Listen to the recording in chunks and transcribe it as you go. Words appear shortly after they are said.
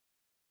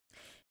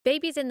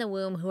Babies in the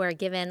womb who are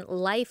given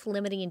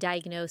life-limiting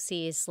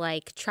diagnoses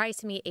like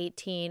trisomy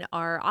 18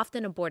 are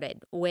often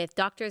aborted, with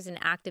doctors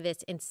and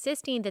activists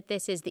insisting that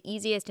this is the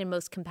easiest and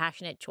most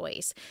compassionate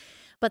choice.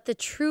 But the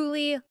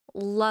truly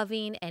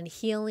loving and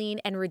healing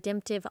and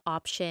redemptive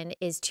option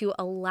is to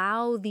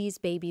allow these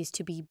babies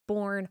to be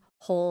born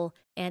whole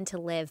and to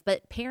live.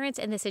 But parents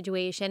in this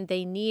situation,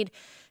 they need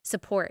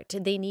support.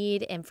 They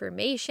need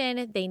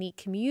information. They need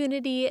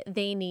community.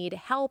 They need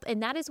help.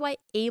 And that is why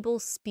Abel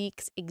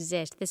Speaks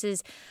exists. This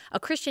is a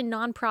Christian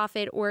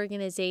nonprofit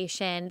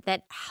organization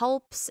that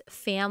helps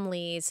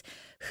families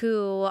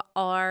who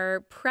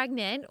are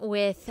pregnant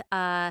with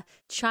a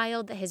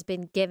child that has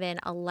been given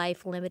a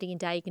life-limiting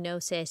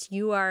diagnosis.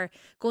 You are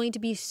going to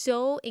be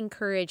so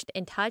encouraged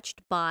and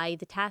touched by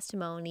the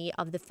testimony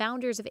of the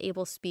founders of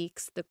Abel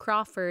Speaks, the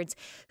Crawfords,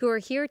 who are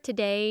here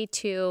today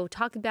to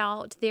talk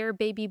about their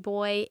baby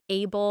boy,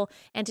 Abel,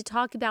 and to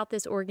talk about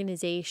this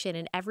organization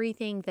and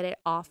everything that it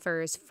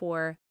offers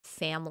for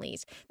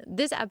families.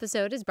 This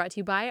episode is brought to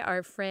you by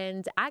our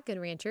friends at Good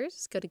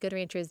Ranchers. Go to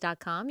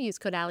goodranchers.com. Use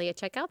code Allie at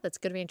checkout. That's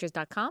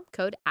goodranchers.com,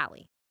 code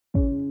Allie.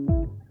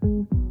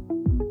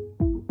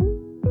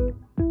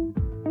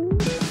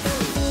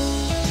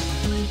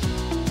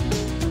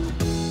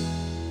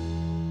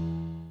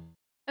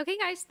 Okay,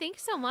 guys,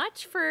 thanks so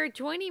much for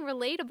joining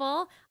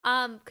Relatable.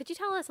 Could you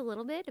tell us a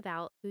little bit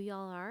about who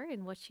y'all are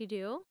and what you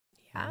do?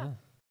 Yeah. You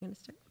want to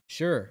start?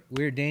 Sure.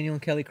 We're Daniel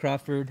and Kelly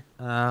Crawford.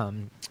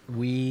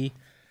 We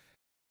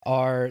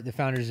are the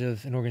founders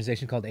of an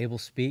organization called Abel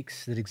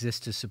Speaks that exists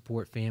to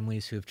support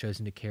families who have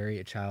chosen to carry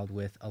a child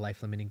with a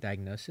life-limiting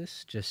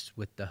diagnosis, just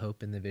with the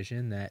hope and the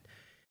vision that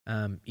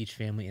each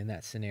family in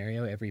that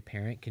scenario, every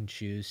parent can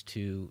choose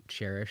to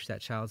cherish that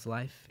child's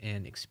life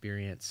and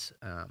experience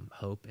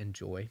hope and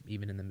joy,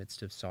 even in the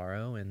midst of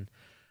sorrow and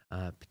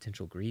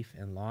potential grief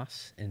and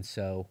loss. And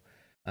so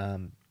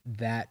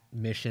that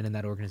mission and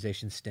that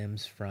organization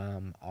stems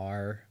from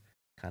our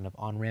kind of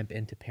on-ramp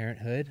into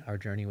parenthood, our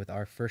journey with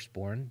our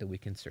firstborn that we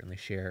can certainly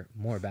share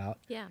more about.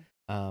 Yeah.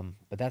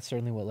 But that's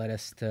certainly what led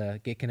us to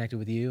get connected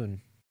with you and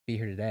be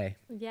here today.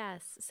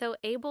 Yes. So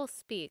Abel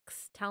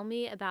Speaks. Tell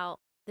me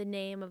about the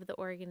name of the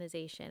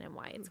organization and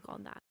why it's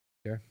called that.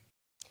 Sure.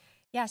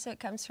 Yeah, so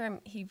it comes from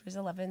Hebrews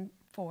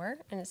 11:4,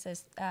 and it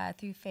says,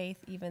 through faith,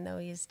 even though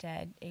he is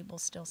dead, Abel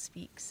still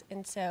speaks.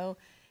 And so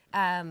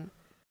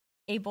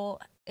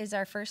Abel is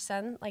our first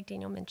son, like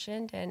Daniel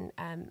mentioned, and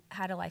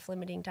had a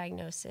life-limiting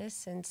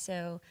diagnosis. And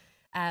so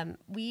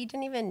we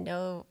didn't even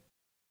know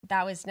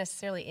that was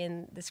necessarily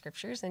in the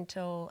scriptures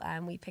until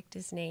we picked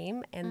his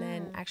name. And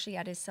then actually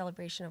at his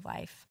celebration of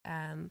life,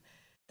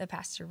 the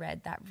pastor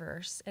read that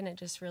verse, and it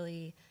just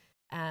really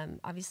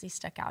obviously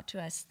stuck out to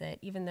us that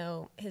even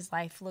though his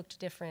life looked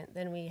different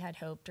than we had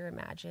hoped or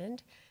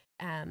imagined,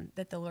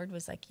 that the Lord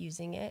was like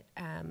using it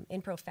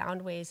in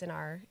profound ways in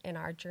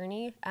our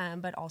journey,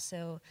 but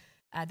also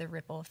the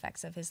ripple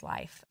effects of his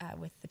life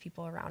with the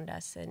people around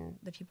us and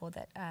the people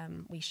that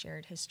we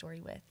shared his story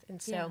with.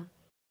 And so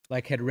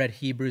like had read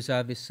Hebrews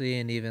obviously,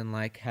 and even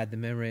like had the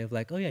memory of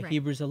like, oh yeah, right.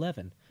 Hebrews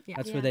 11. Yeah.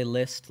 That's where they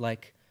list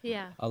like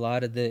a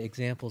lot of the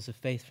examples of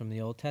faith from the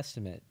Old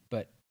Testament,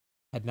 but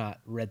had not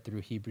read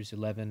through Hebrews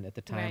 11 at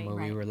the time where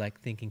we were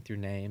like thinking through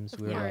names.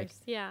 We were like,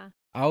 I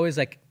always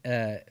like,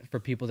 for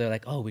people, they're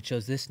like, oh, we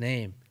chose this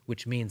name,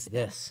 which means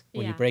this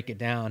when you break it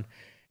down.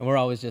 And we're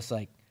always just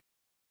like,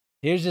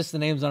 here's just the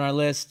names on our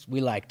list. We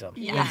liked them.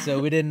 Yeah. And so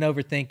we didn't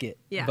overthink it.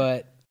 Yeah.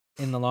 But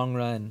in the long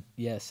run,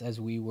 yes, as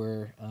we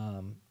were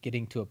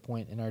getting to a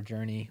point in our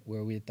journey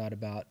where we had thought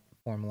about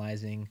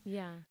formalizing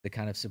the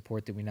kind of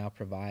support that we now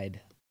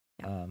provide,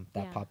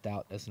 that popped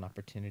out as an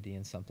opportunity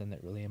and something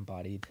that really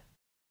embodied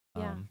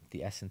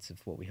the essence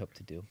of what we hope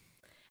to do.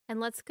 And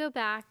let's go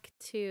back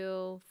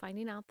to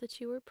finding out that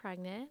you were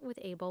pregnant with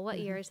Abel. What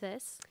year is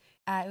this?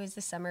 It was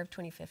the summer of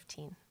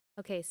 2015.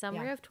 Okay,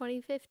 summer of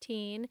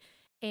 2015.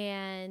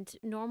 And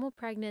normal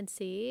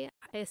pregnancy,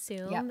 I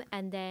assume. Yep.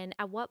 And then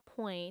at what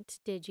point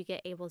did you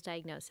get Abel's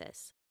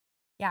diagnosis?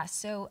 Yeah,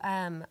 so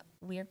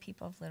we are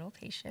people of little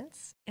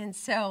patience. And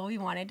so we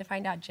wanted to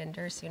find out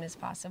gender as soon as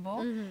possible.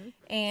 Mm-hmm.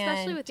 And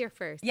especially with your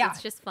first. Yeah.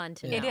 It's just fun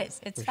to know. It is.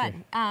 It's fun.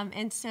 Sure.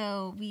 And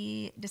so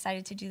we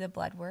decided to do the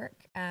blood work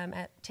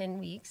at 10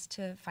 weeks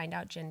to find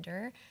out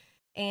gender.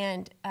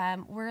 And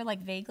we're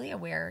like vaguely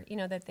aware,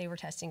 that they were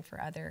testing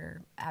for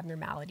other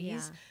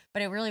abnormalities.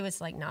 But it really was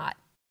like not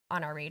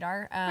on our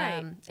radar.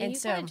 Right. And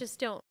so you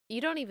just you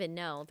don't even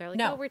know. They're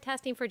like, oh, we're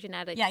testing for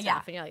genetic stuff.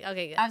 Yeah. And you're like,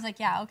 okay, good. I was like,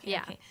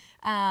 okay.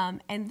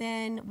 And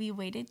then we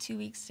waited 2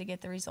 weeks to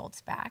get the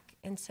results back.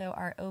 And so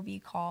our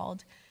OB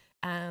called.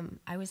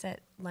 I was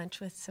at lunch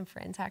with some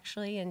friends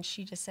actually, and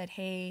she just said,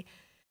 hey,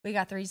 we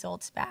got the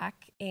results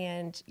back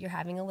and you're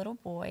having a little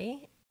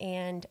boy.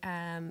 And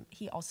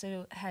he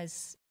also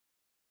has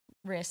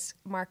risk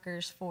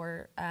markers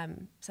for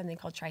something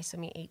called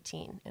trisomy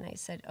 18. And I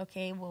said,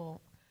 okay,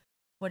 well,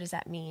 what does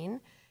that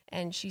mean?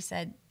 And she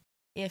said,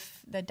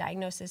 if the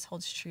diagnosis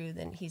holds true,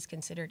 then he's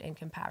considered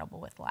incompatible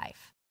with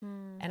life.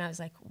 And I was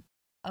like,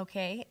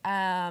 okay.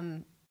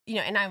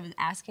 and I was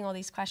asking all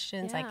these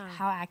questions, like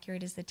how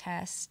accurate is the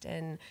test,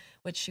 and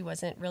which she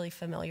wasn't really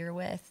familiar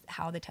with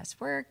how the test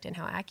worked and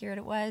how accurate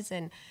it was.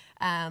 And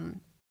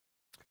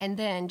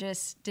then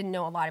just didn't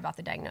know a lot about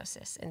the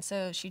diagnosis. And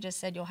so she just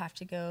said, you'll have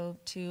to go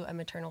to a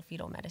maternal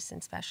fetal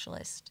medicine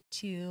specialist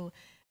to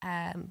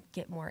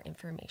get more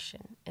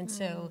information. And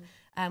so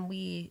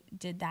we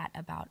did that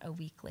about a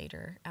week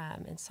later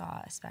and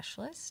saw a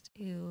specialist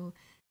who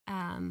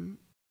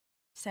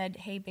said,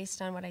 hey,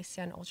 based on what I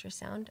see on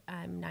ultrasound,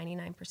 I'm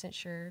 99%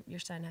 sure your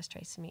son has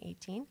trisomy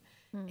 18.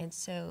 And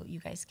so you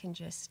guys can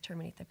just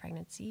terminate the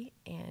pregnancy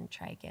and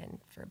try again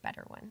for a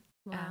better one.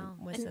 Wow.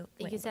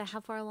 And you said,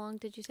 how far along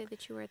did you say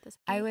that you were at this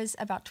point? I was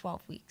about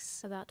 12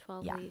 weeks. About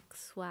 12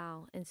 weeks.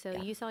 Wow. And so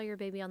you saw your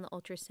baby on the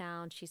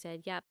ultrasound. She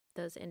said, yep,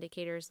 those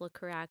indicators look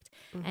correct.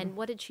 And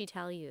what did she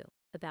tell you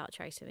about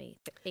trisomy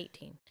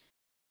 18?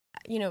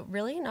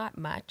 Really not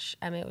much.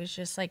 I mean, it was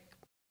just like,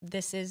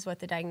 this is what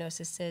the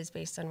diagnosis is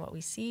based on what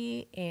we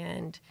see,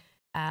 and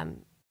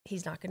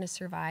he's not going to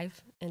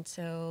survive. And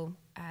so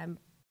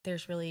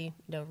there's really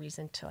no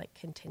reason to like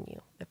continue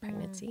the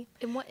pregnancy.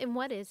 And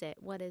what is it?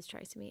 What is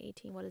trisomy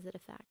 18? What does it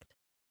affect?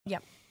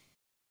 Yep.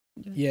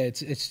 Yeah,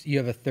 it's you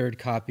have a third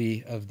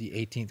copy of the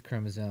 18th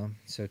chromosome.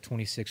 So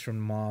 26 from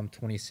mom,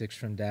 26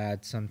 from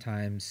dad.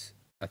 Sometimes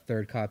a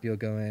third copy will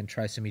go in.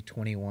 Trisomy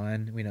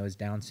 21, we know, is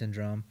Down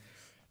syndrome,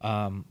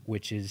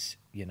 which is,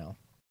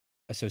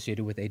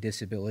 associated with a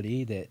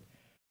disability that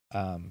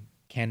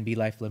can be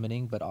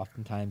life-limiting, but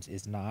oftentimes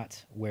is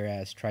not,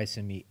 whereas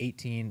trisomy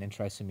 18 and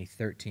trisomy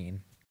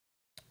 13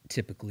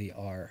 typically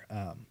are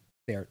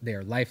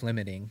they're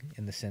life-limiting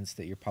in the sense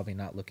that you're probably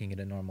not looking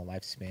at a normal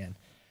lifespan.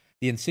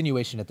 The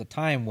insinuation at the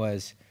time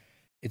was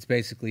it's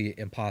basically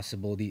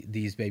impossible.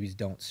 These babies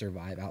don't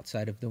survive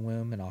outside of the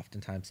womb, and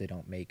oftentimes they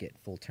don't make it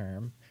full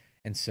term.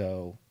 And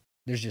so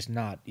there's just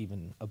not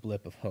even a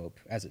blip of hope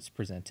as it's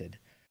presented.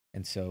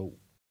 And so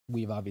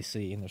we've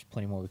obviously, and there's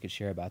plenty more we could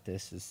share about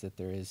this, is that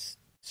there is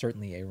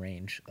certainly a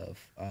range of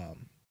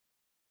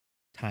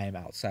time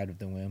outside of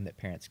the womb that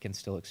parents can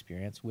still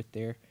experience with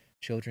their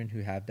children who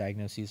have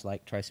diagnoses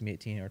like trisomy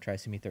 18 or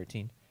trisomy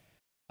 13.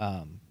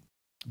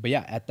 But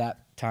yeah, at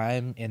that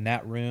time in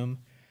that room,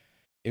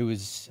 it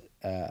was,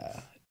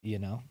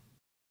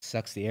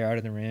 sucks the air out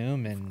of the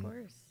room, and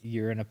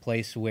you're in a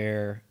place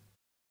where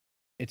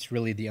it's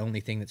really the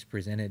only thing that's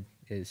presented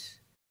is,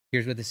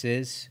 here's what this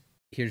is,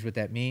 here's what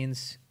that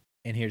means,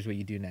 and here's what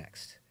you do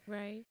next.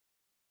 Right.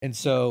 And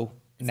so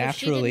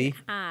naturally, she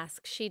didn't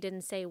ask. She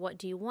didn't say, what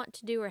do you want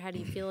to do or how do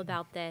you feel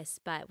about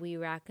this? But we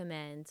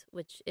recommend,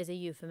 which is a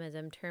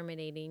euphemism,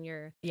 terminating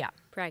your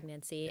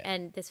pregnancy. Yeah.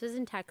 And this was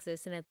in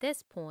Texas. And at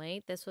this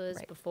point, this was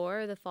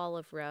before the fall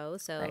of Roe.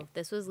 So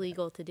this was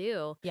legal to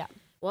do. Yeah.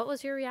 What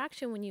was your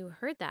reaction when you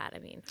heard that? I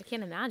mean, I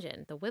can't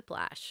imagine the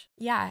whiplash.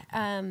 Yeah.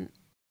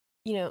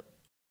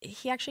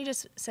 He actually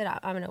just said,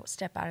 I'm going to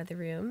step out of the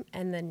room.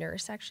 And the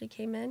nurse actually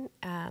came in.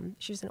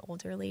 She was an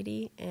older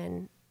lady,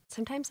 and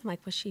sometimes I'm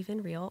like, was she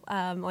even real?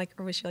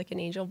 Or was she like an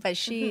angel? But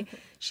she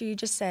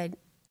just said,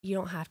 you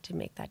don't have to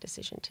make that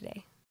decision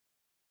today.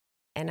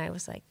 And I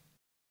was like,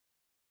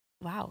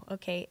 wow,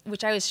 okay.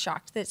 Which I was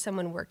shocked that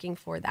someone working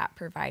for that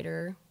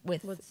provider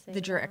with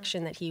the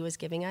direction that he was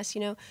giving us,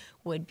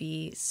 would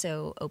be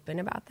so open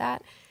about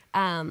that.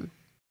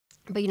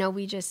 But,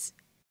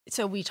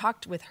 so we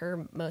talked with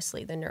her,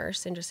 mostly the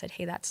nurse, and just said,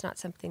 hey, that's not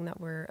something that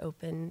we're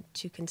open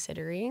to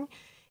considering.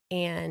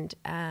 And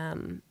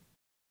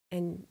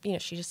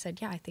she just said,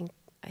 yeah, I think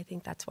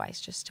that's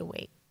wise just to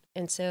wait.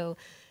 And so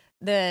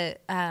the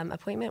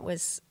appointment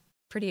was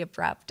pretty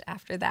abrupt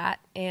after that.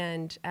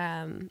 And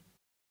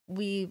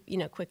we,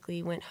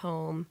 quickly went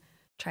home,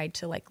 tried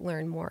to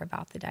learn more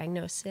about the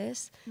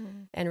diagnosis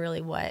and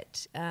really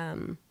what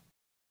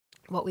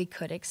we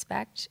could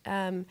expect.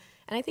 And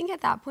I think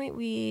at that point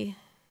we're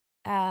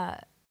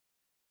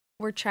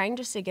trying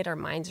just to get our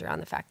minds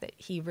around the fact that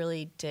he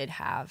really did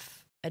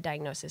have a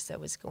diagnosis that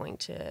was going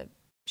to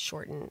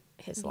shorten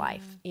his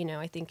life.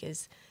 I think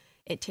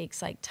it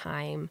takes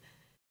time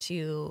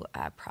to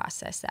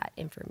process that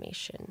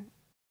information.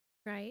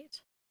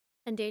 Right.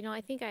 And Daniel, I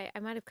think I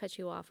might have cut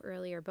you off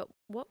earlier, but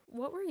what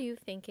were you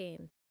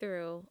thinking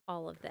through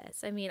all of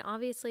this? I mean,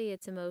 obviously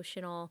it's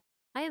emotional.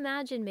 I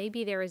imagine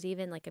maybe there was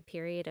even a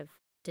period of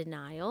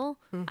denial.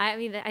 I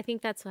mean, I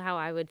think that's how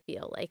I would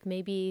feel.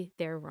 Maybe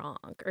they're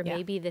wrong, or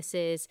maybe this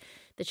is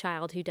the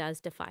child who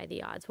does defy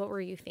the odds. What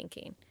were you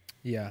thinking?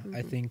 Yeah,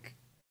 I think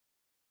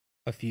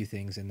a few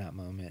things in that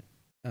moment.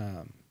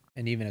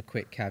 And even a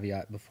quick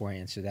caveat before I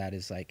answer that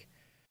is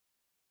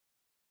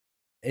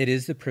it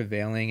is the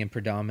prevailing and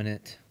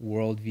predominant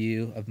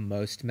worldview of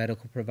most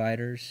medical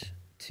providers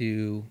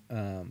to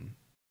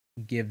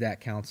give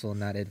that counsel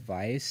and that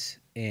advice.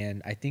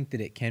 And I think that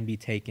it can be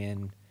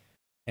taken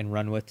and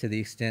run with to the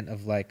extent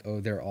of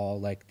they're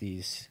all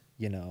these,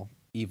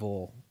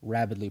 evil,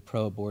 rabidly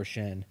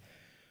pro-abortion,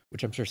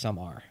 which I'm sure some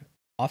are.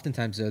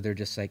 Oftentimes, though, they're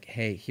just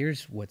hey,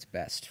 here's what's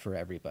best for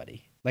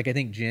everybody. I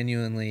think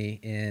genuinely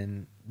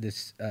in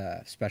this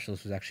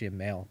specialist was actually a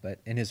male, but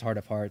in his heart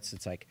of hearts,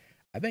 it's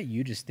I bet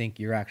you just think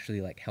you're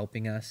actually like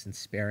helping us and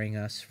sparing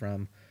us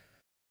from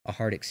a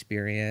hard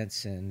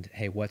experience, and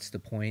hey, what's the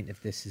point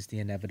if this is the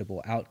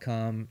inevitable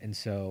outcome? And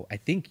so I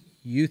think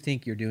you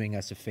think you're doing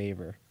us a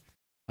favor,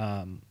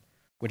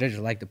 which I just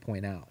like to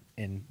point out.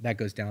 And that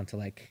goes down to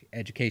like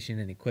education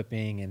and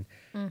equipping,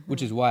 and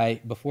which is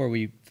why before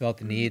we felt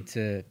the need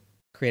to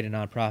create a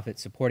nonprofit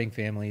supporting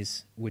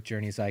families with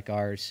journeys like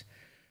ours,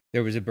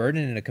 there was a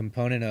burden and a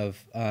component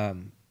of,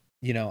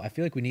 I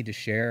feel like we need to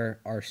share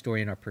our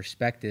story and our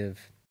perspective,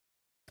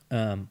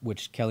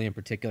 which Kelly in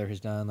particular has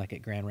done, like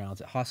at grand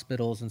rounds at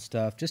hospitals and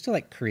stuff, just to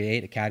like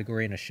create a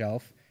category and a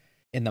shelf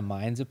in the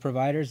minds of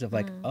providers of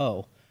like,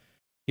 oh,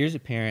 here's a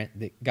parent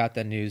that got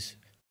that news,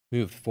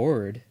 moved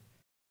forward,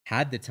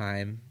 had the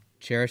time,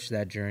 cherished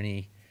that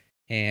journey,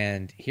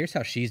 and here's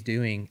how she's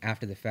doing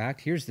after the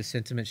fact. Here's the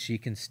sentiment she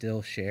can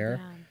still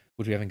share,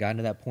 which we haven't gotten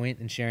to that point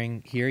in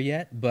sharing here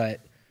yet.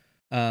 But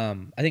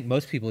I think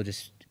most people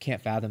just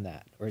can't fathom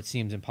that, or it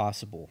seems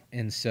impossible.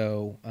 And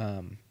so,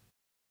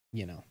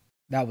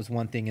 that was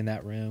one thing in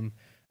that room.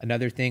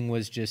 Another thing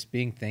was just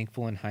being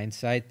thankful in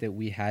hindsight that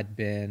we had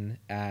been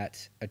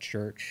at a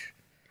church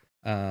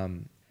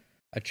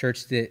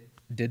that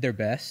did their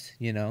best,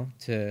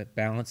 to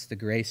balance the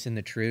grace and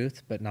the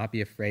truth, but not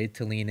be afraid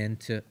to lean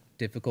into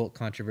difficult,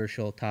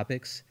 controversial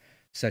topics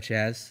such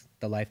as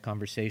the life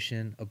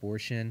conversation,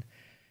 abortion,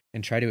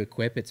 and try to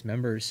equip its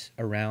members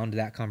around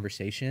that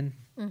conversation.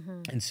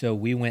 And so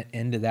we went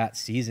into that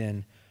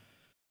season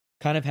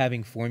kind of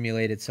having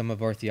formulated some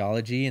of our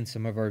theology and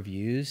some of our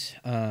views,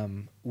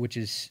 which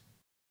is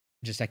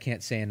just, I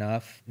can't say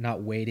enough,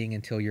 not waiting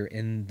until you're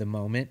in the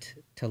moment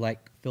to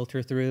like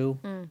filter through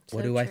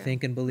what do I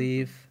think and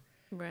believe,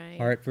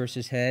 heart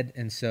versus head.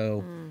 And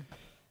so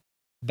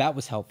that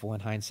was helpful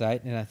in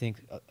hindsight. And I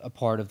think a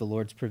part of the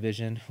Lord's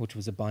provision, which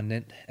was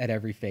abundant at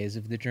every phase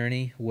of the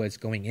journey, was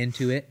going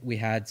into it. We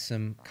had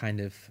some kind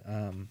of,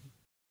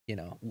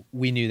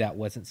 we knew that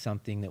wasn't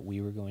something that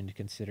we were going to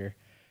consider.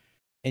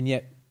 And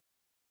yet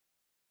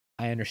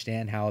I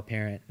understand how a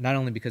parent, not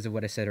only because of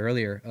what I said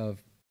earlier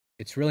of,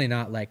 it's really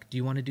not like, do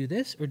you want to do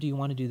this or do you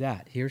want to do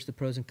that? Here's the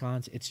pros and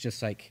cons. It's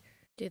just like,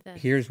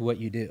 here's what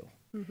you do.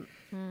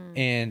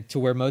 And to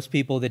where most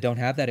people that don't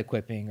have that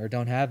equipping or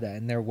don't have that,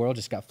 and their world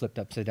just got flipped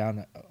upside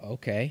down.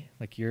 Okay,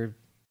 like you're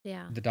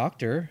the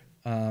doctor.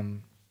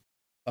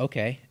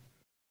 Okay.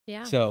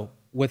 Yeah. So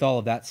with all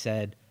of that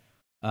said,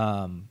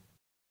 I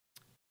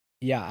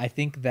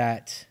think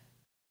that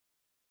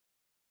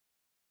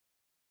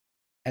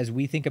as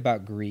we think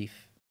about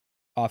grief,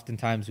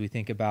 oftentimes we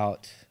think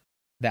about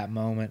that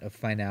moment of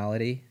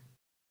finality,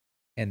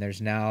 and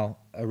there's now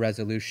a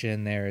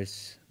resolution.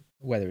 There's,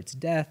 whether it's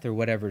death or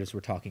whatever it is we're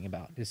talking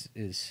about,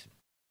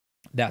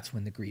 that's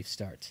when the grief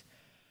starts.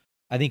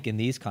 I think in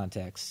these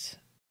contexts,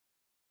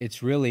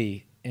 it's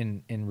really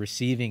in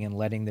receiving and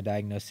letting the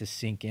diagnosis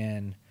sink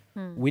in.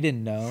 We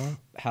didn't know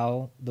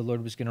how the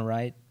Lord was going to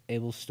write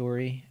Abel's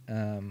story.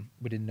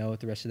 We didn't know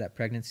what the rest of that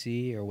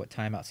pregnancy or what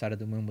time outside of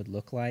the womb would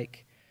look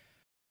like.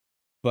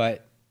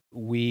 But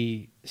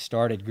we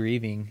started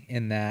grieving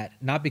in that,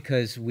 not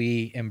because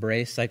we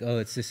embraced like, oh,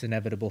 it's this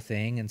inevitable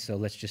thing, and so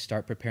let's just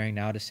start preparing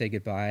now to say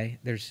goodbye.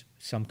 There's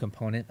some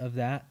component of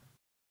that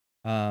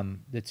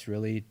that's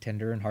really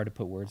tender and hard to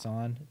put words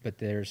on, but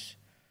there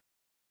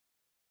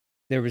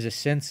was a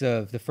sense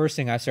of, the first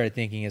thing I started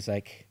thinking is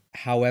like,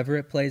 however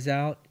it plays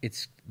out,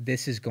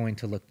 this is going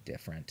to look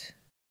different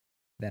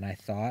than I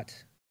thought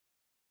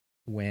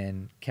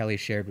when Kelly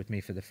shared with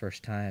me for the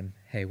first time,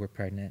 hey, we're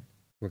pregnant,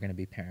 we're going to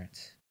be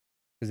parents.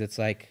 Because it's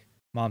like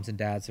moms and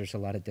dads, there's a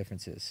lot of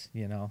differences,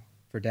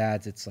 For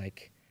dads, it's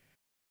like,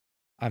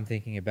 I'm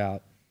thinking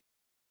about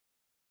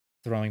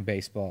throwing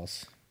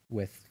baseballs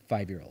with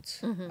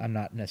 5-year-olds. I'm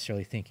not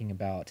necessarily thinking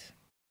about,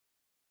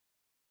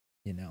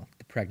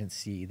 the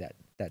pregnancy,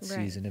 that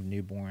season of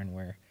newborn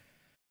where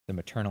the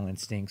maternal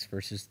instincts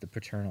versus the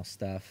paternal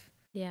stuff.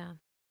 Yeah.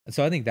 And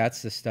so I think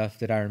that's the stuff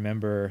that I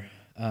remember.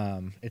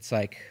 It's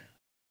like,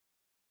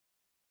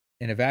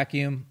 in a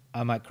vacuum,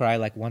 I might cry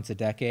like once a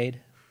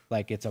decade.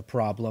 Like it's a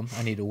problem.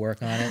 I need to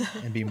work on it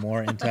and be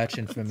more in touch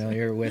and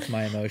familiar with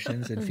my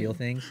emotions and feel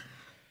things.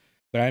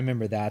 But I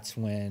remember that's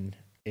when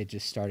it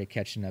just started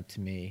catching up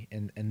to me.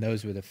 And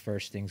those were the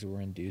first things that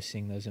were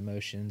inducing those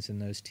emotions and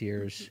those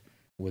tears,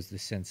 was the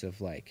sense of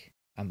like,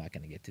 I'm not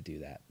going to get to do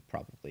that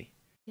probably.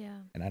 Yeah.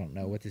 And I don't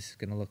know what this is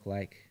going to look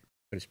like,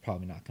 but it's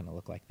probably not going to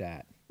look like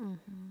that.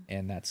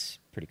 And that's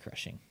pretty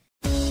crushing.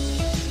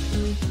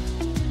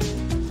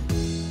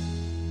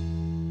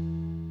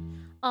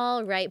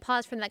 All right,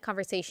 pause from that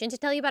conversation to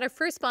tell you about our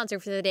first sponsor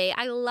for the day.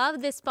 I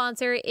love this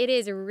sponsor. It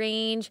is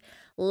Range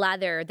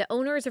Leather. The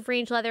owners of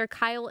Range Leather,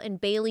 Kyle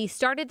and Bailey,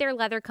 started their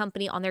leather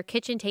company on their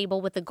kitchen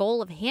table with the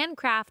goal of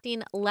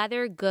handcrafting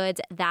leather goods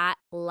that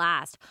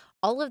last.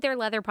 All of their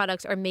leather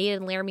products are made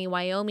in Laramie,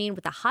 Wyoming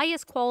with the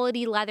highest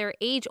quality leather,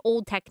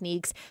 age-old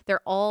techniques.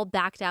 They're all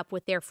backed up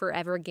with their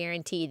forever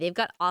guarantee. They've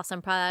got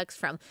awesome products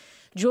from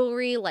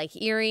jewelry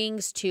like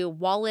earrings to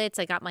wallets.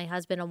 I got my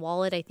husband a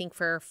wallet, I think,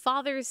 for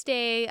Father's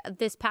Day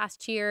this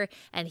past year,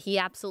 and he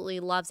absolutely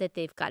loves it.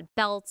 They've got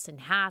belts and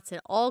hats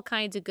and all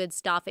kinds of good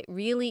stuff. It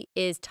really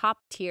is top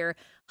tier,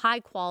 high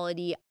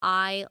quality.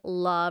 I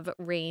love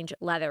Range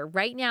Leather.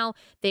 Right now,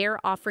 they're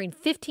offering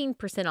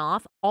 15%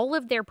 off all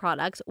of their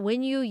products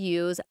when you use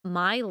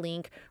my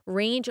link,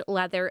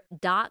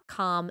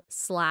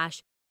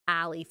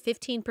 rangeleather.com/Allie.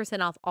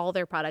 15% off all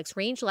their products.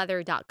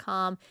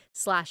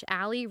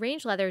 Rangeleather.com/Allie.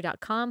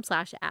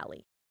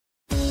 Rangeleather.com/Allie.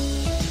 I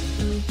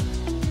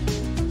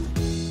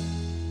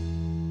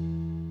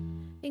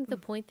think the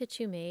point that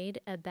you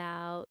made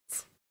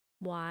about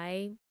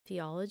why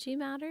theology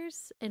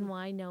matters and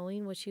why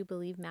knowing what you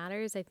believe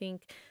matters. I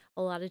think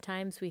a lot of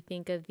times we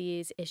think of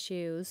these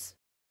issues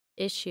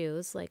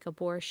like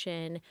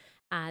abortion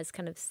as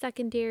kind of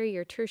secondary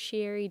or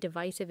tertiary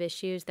divisive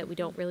issues that we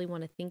don't really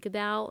want to think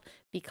about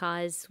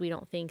because we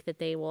don't think that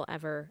they will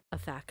ever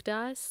affect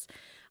us.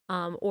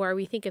 Or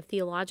we think of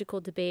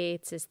theological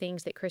debates as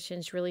things that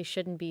Christians really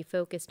shouldn't be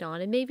focused on.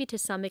 And maybe to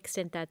some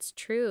extent that's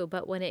true.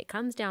 But when it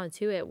comes down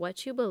to it,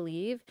 what you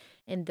believe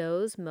in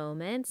those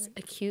moments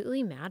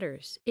acutely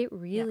matters. It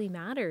really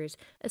matters,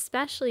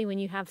 especially when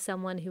you have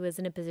someone who is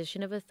in a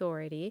position of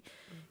authority,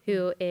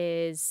 who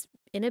is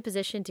in a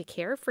position to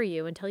care for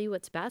you and tell you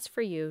what's best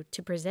for you,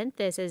 to present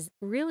this as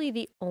really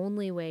the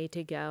only way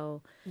to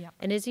go. Yep.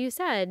 And as you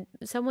said,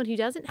 someone who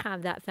doesn't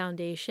have that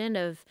foundation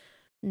of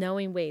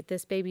knowing, wait,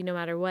 this baby, no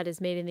matter what, is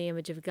made in the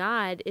image of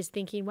God, is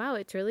thinking, wow,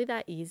 it's really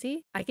that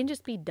easy. I can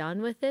just be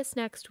done with this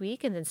next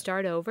week and then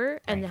start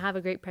over and have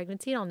a great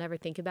pregnancy and I'll never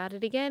think about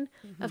it again.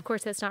 Of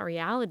course, that's not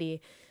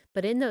reality.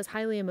 But in those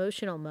highly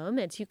emotional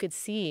moments, you could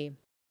see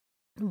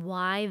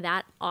why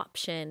that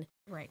option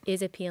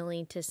is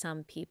appealing to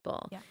some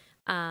people. Yeah.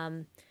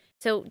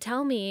 So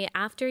tell me,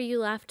 after you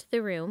left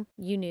the room,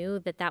 you knew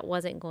that that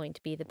wasn't going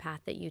to be the path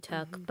that you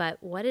took,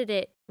 but what did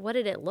it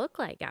look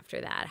like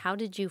after that? How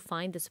did you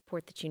find the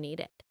support that you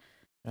needed?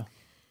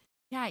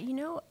 Yeah,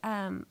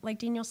 like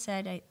Daniel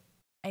said,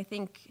 I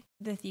think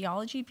the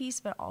theology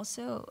piece, but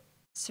also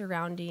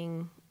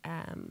surrounding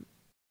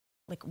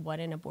like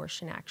what an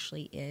abortion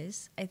actually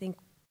is. I think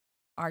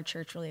our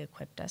church really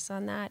equipped us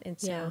on that. And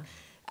so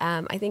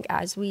I think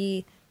as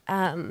we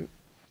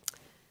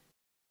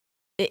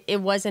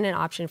it wasn't an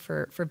option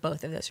for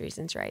both of those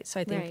reasons, right? So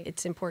I think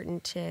it's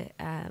important to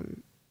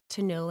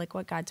know like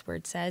what God's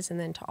word says, and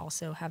then to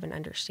also have an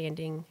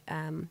understanding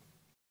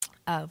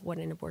of what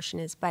an abortion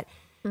is. But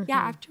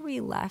after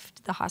we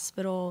left the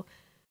hospital,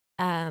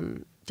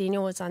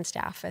 Daniel was on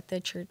staff at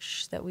the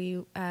church that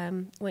we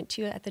went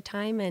to at the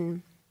time,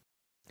 and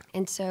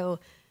so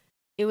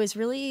it was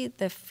really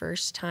the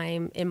first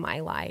time in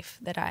my life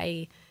that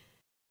I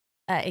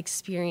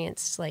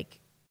experienced like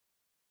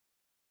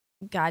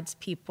God's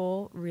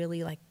people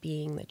really like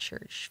being the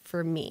church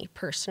for me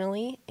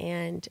personally.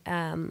 And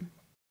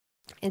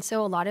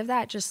so a lot of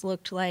that just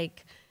looked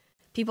like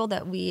people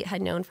that we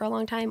had known for a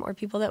long time or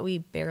people that we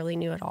barely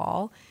knew at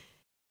all,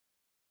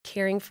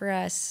 caring for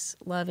us,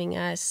 loving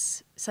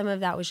us. Some of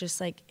that was just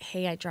like,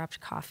 hey, I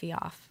dropped coffee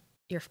off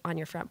on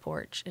your front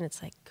porch. And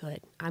it's like, good,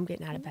 I'm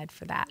getting out of bed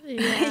for that,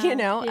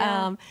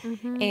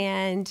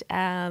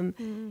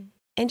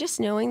 And just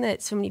knowing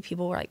that so many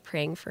people were like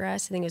praying for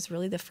us, I think it was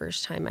really the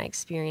first time I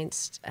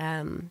experienced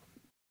in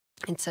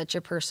such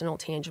a personal,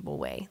 tangible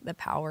way, the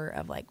power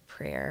of like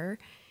prayer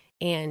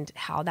and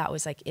how that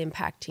was like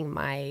impacting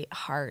my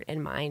heart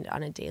and mind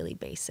on a daily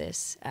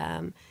basis.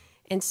 And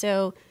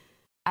so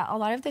a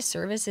lot of the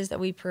services that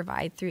we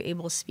provide through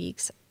Abel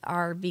Speaks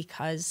are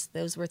because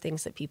those were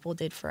things that people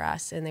did for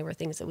us, and they were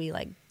things that we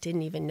like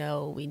didn't even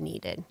know we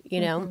needed,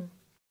 know?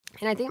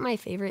 And I think my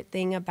favorite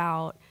thing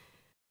about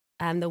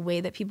the way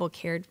that people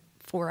cared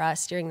for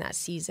us during that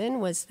season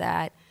was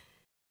that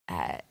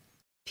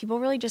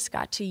people really just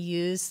got to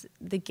use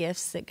the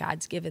gifts that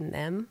God's given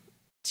them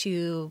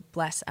to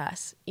bless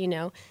us,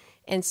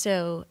 And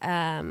so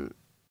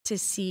to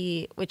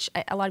see, which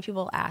a lot of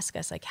people ask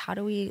us, like, how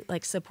do we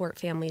like support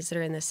families that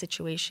are in this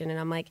situation? And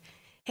I'm like,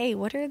 hey,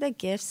 what are the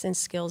gifts and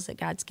skills that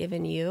God's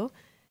given you?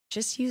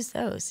 Just use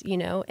those,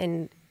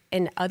 and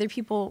other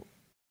people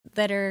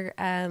that are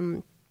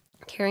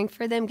caring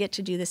for them get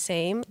to do the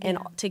same, and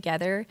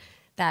together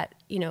that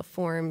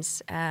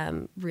forms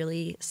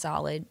really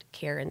solid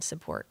care and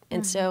support.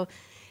 And so,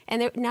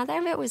 and none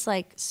of it was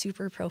like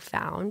super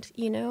profound,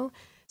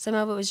 Some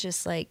of it was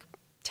just like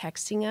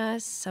texting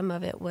us. Some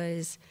of it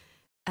was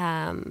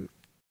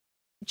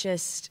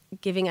just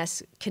giving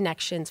us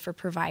connections for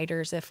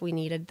providers if we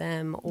needed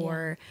them,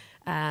 or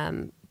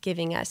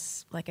giving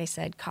us, like I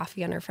said,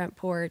 coffee on our front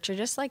porch, or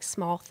just like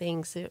small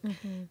things that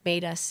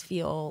made us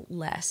feel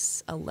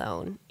less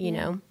alone, you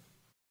know?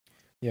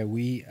 Yeah,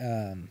 we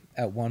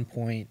at one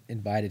point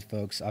invited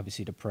folks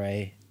obviously to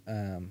pray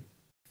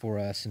for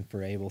us and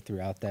for Abel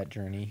throughout that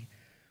journey,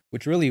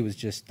 which really was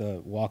just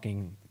the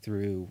walking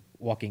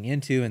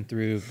into and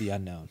through the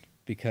unknown.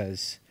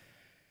 Because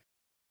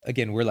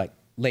again, we're like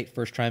late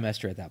first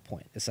trimester at that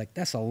point. It's like,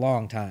 that's a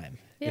long time.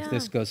 Yeah. If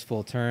this goes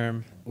full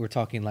term, we're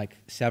talking like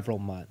several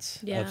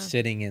months of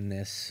sitting in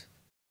this,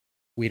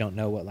 we don't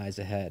know what lies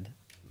ahead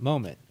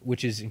moment,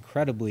 which is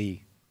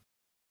incredibly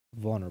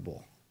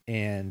vulnerable.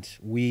 And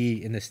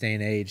we, in this day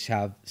and age,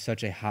 have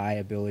such a high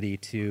ability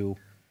to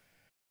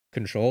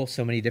control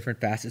so many different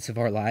facets of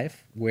our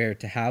life, where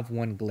to have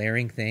one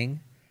glaring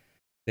thing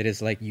that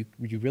is like,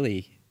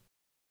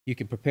 you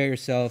can prepare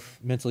yourself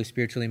mentally,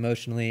 spiritually,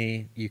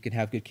 emotionally, you can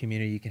have good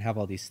community, you can have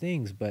all these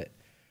things, but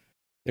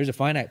there's a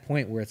finite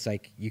point where it's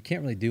like, you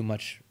can't really do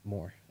much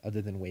more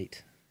other than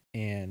wait.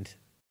 And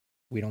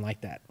we don't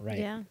like that, right?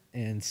 Yeah.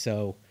 And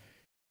so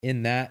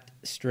in that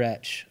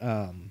stretch,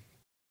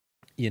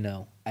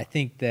 I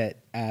think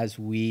that as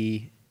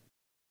we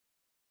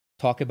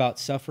talk about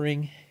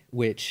suffering,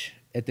 which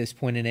at this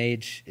point in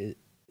age,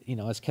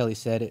 as Kelly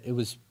said, it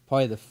was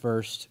probably the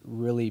first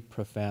really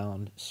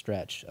profound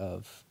stretch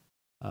of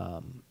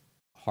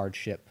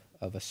hardship,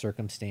 of a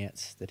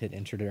circumstance that had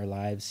entered our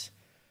lives.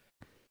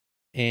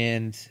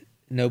 And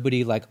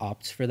nobody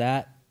opts for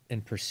that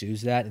and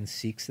pursues that and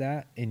seeks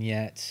that. And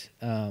yet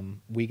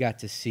we got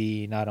to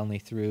see, not only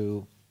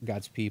through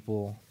God's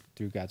people,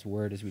 through God's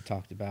word, as we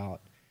talked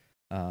about,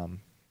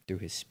 through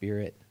his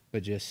spirit,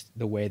 but just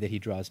the way that he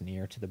draws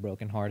near to the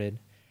brokenhearted.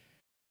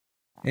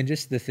 And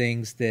just the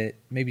things that,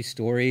 maybe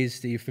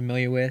stories that you're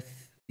familiar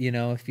with,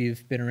 if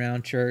you've been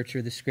around church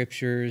or the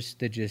scriptures,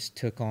 that just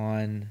took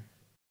on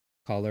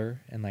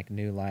color and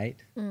new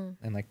light,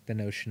 and the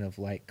notion of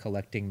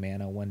collecting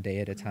manna one day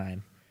at a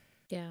time.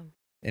 Yeah.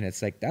 And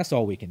it's that's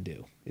all we can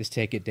do, is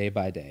take it day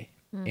by day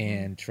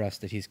and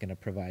trust that he's going to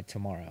provide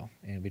tomorrow.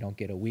 And we don't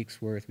get a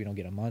week's worth, we don't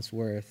get a month's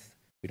worth,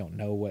 we don't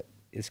know what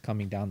is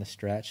coming down the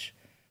stretch,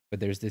 but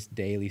there's this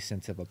daily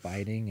sense of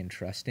abiding and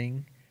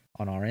trusting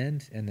on our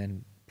end, and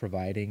then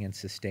providing and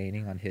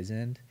sustaining on his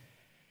end.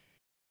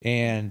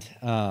 And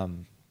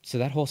so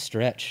that whole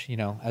stretch,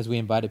 as we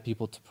invited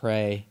people to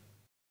pray,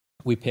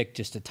 we picked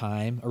just a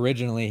time.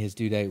 Originally, his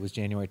due date was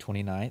January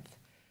 29th.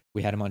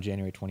 We had him on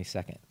January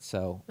 22nd.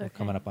 So we're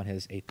coming up on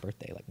his 8th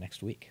birthday,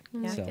 next week.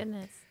 Yeah, so,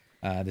 goodness.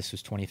 This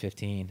was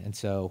 2015. And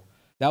so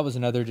that was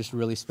another just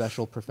really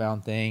special,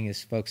 profound thing,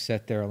 is folks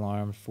set their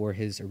alarm for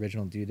his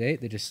original due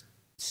date. They just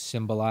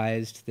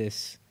symbolized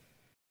this,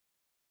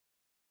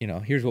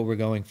 here's what we're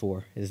going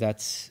for, is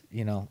that's,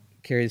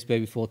 carry this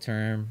baby full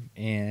term,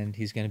 and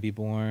he's going to be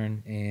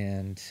born,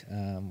 and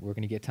we're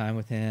going to get time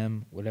with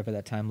him, whatever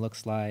that time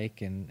looks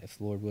like. And if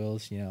the Lord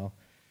wills,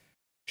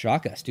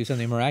 shock us, do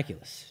something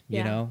miraculous.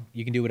 You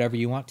can do whatever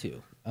you want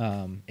to.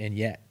 And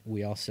yet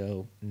we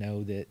also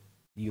know that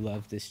you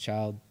love this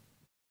child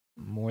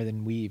more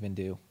than we even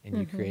do, and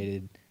you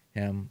created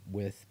him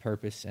with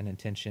purpose and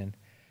intention.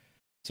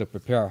 So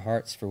prepare our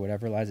hearts for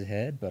whatever lies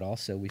ahead, but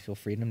also we feel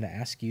freedom to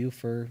ask you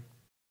for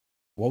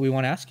what we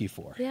want to ask you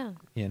for. Yeah.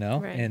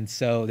 Right. And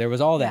so there was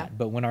all that.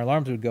 But when our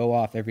alarms would go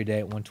off every day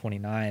at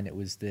 1:29, it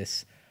was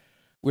this,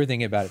 we're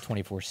thinking about it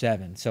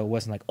 24/7. So it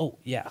wasn't like, oh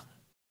yeah,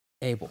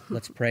 Abel,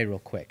 let's pray real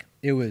quick.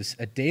 It was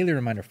a daily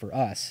reminder for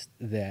us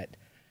that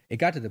it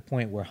got to the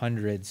point where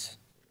hundreds,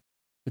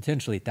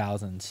 potentially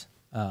thousands,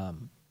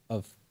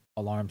 of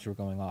alarms were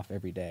going off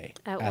every day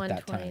at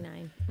that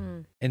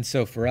time. And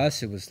so for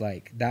us, it was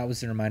that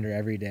was the reminder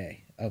every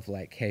day of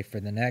hey, for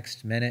the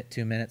next minute,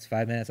 2 minutes,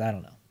 5 minutes, I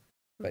don't know.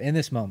 But in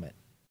this moment,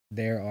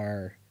 there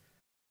are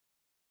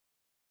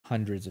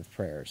hundreds of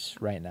prayers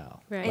right now.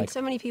 Right. And so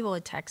many people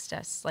would text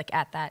us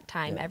at that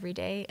time every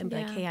day and be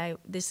like, hey,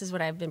 this is what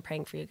I've been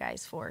praying for you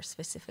guys for,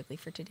 specifically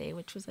for today,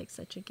 which was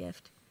such a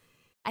gift.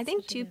 I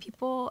think too,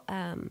 people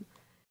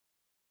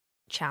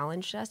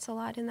challenged us a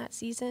lot in that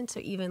season. So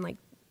even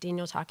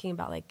Daniel talking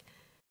about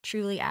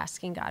truly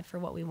asking God for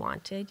what we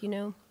wanted,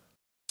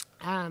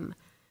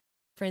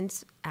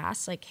 friends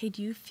ask hey,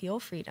 do you feel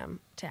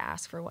freedom to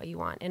ask for what you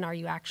want? And are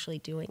you actually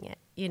doing it?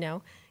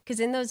 Because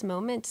in those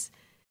moments,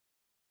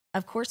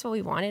 of course, what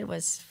we wanted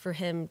was for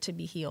him to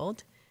be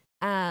healed.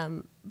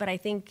 But I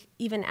think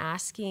even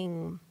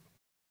asking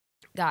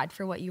God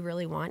for what you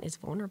really want is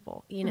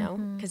vulnerable,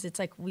 because it's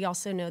we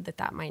also know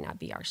that might not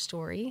be our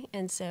story.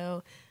 And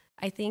so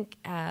I think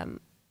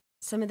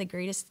some of the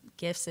greatest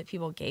gifts that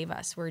people gave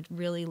us were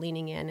really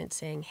leaning in and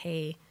saying,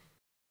 hey,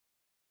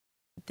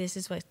 this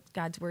is what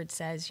God's word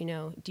says,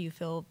 do you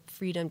feel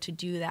freedom to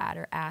do that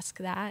or ask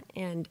that?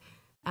 And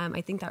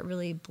I think that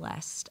really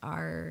blessed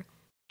our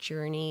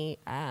journey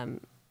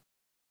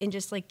in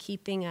just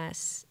keeping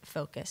us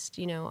focused,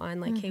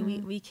 on hey,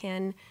 we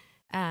can,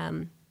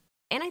 and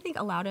I think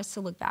allowed us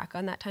to look back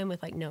on that time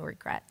with no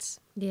regrets.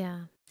 Yeah.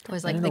 It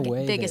was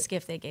the biggest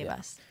gift they gave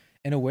us.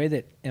 In a way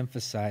that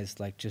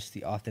emphasized just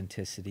the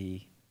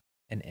authenticity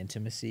and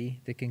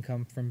intimacy that can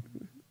come from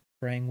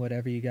praying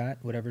whatever you got,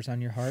 whatever's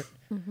on your heart.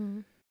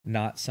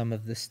 Not some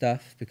of the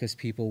stuff, because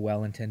people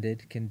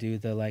well-intended can do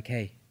the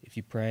hey, if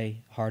you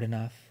pray hard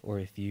enough, or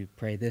if you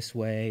pray this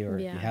way, or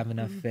if you have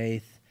enough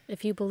faith.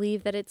 If you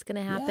believe that it's going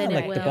to happen,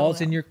 like it will. The ball's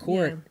in your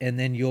court, and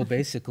then you'll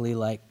basically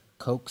like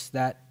coax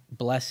that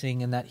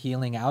blessing and that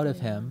healing out of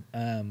him,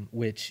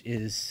 which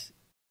is,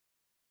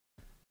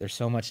 there's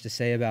so much to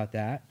say about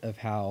that, of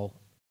how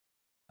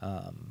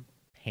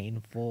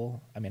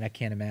painful. I mean, I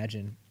can't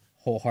imagine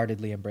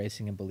wholeheartedly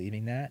embracing and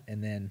believing that,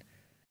 and then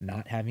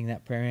not having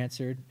that prayer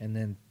answered, and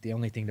then the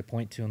only thing to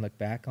point to and look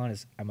back on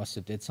is I must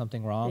have did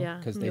something wrong,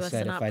 because they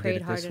said if I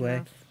did it this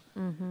way.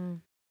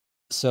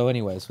 So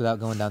anyways, without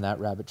going down that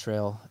rabbit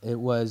trail, it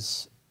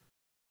was,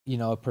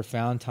 a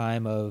profound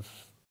time of,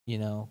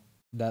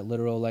 that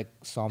literal like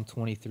Psalm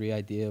 23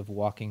 idea of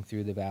walking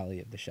through the valley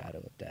of the shadow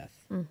of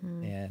death,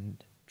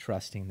 and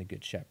trusting the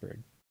Good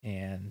Shepherd,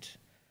 and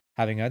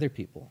having other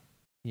people,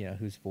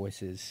 whose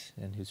voices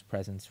and whose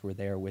presence were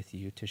there with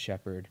you to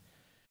shepherd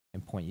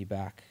and point you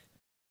back,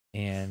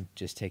 and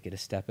just take it a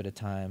step at a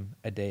time,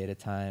 a day at a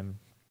time,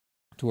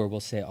 to where we'll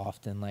say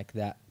often like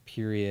that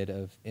period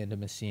of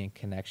intimacy and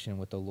connection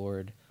with the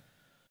Lord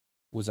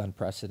was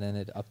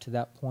unprecedented up to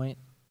that point.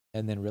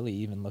 And then really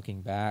even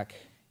looking back,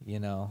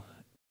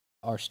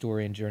 our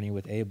story and journey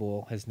with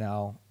Abel has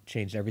now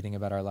changed everything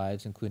about our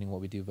lives, including what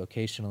we do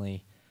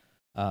vocationally.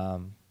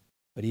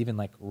 But even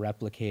like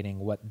replicating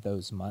what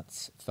those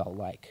months felt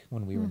like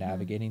when we were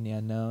navigating the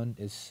unknown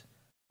is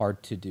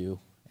hard to do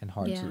and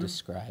hard to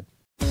describe.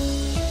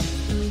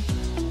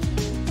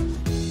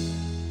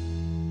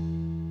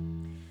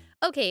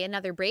 Okay,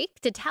 another break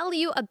to tell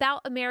you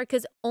about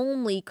America's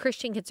only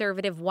Christian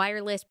conservative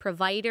wireless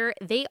provider.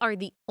 They are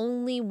the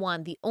only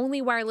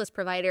wireless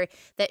provider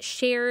that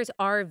shares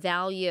our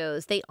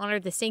values. They honor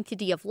the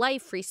sanctity of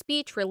life, free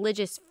speech,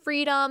 religious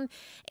freedom,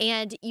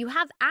 and you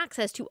have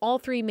access to all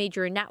three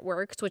major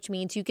networks, which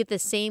means you get the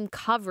same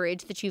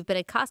coverage that you've been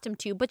accustomed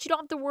to, but you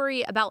don't have to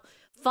worry about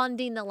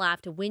funding the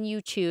left when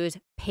you choose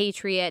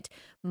Patriot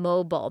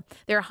Mobile.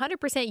 Their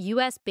 100%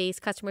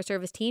 US-based customer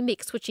service team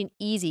makes switching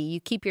easy. You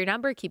keep your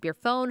number, keep your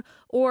phone,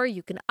 or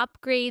you can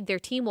upgrade. Their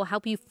team will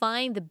help you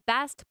find the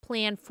best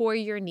plan for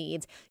your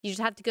needs. You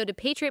just have to go to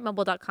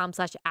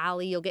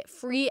patriotmobile.com/Allie. You'll get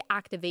free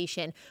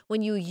activation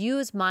when you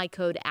use my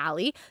code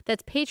Allie.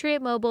 That's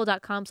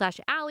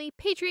patriotmobile.com/Allie,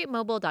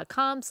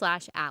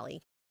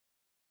 patriotmobile.com/Allie.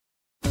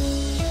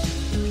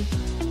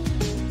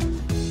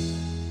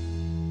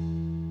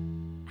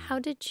 How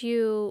did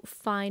you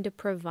find a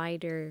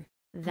provider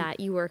that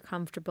you were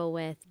comfortable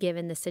with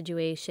given the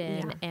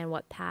situation and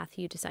what path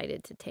you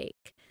decided to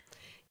take?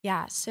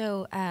 Yeah,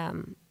 so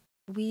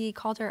we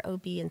called our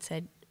OB and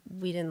said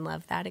we didn't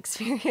love that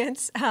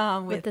experience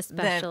with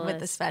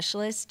the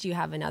specialist. Do you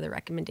have another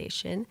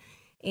recommendation?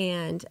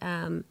 And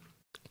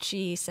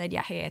she said,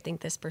 yeah, hey, I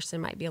think this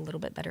person might be a little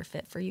bit better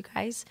fit for you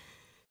guys.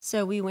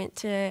 So we went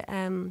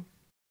to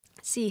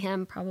see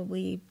him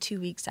probably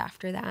 2 weeks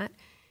after that.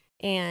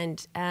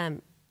 And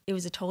it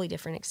was a totally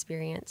different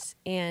experience.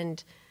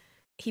 And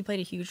he played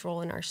a huge role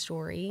in our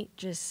story.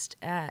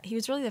 He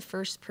was really the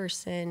first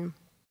person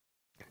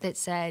that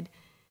said,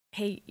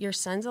 hey, your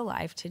son's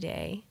alive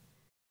today,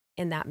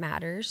 and that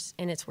matters,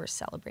 and it's worth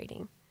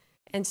celebrating.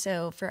 And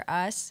so for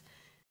us,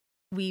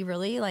 we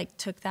really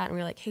took that and we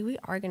were like, hey, we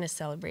are going to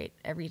celebrate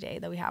every day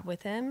that we have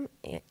with him,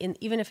 and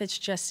even if it's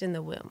just in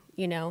the womb,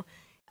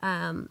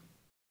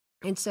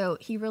 And so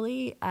he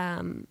really,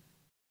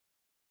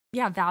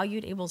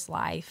 valued Abel's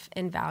life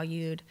and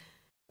valued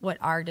what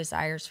our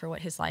desires for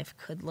what his life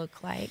could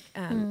look like,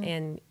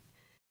 and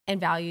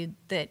valued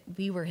that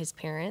we were his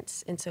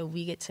parents, and so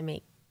we get to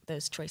make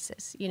those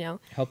choices,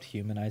 Helped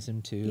humanize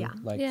him too,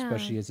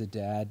 especially as a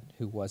dad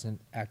who wasn't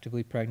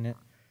actively pregnant,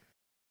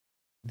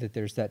 that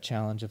there's that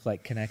challenge of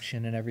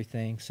connection and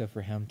everything. So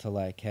for him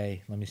to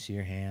hey, let me see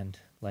your hand,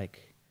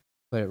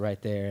 put it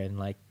right there and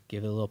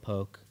give it a little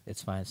poke,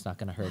 it's fine, it's not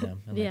going to hurt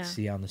him, and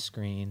see on the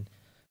screen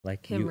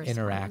you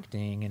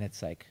interacting, and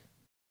it's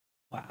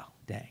wow,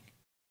 dang.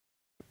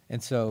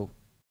 And so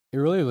it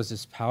really was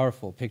this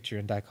powerful picture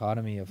and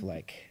dichotomy of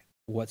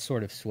what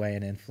sort of sway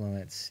and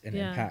influence and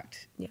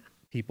impact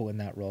people in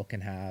that role can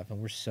have. And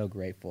we're so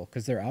grateful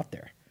because they're out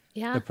there.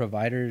 Yeah. The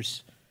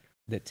providers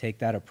that take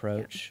that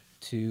approach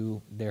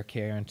to their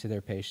care and to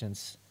their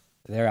patients,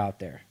 they're out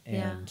there.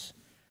 And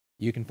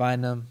you can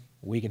find them.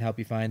 We can help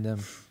you find them.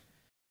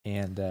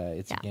 And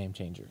it's a game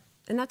changer.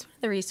 And that's one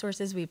of the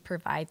resources we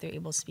provide through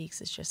Abel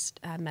Speaks is just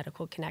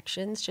medical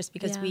connections, just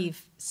because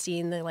we've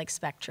seen the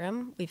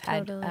spectrum. We've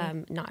had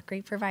not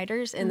great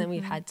providers, and then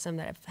we've had some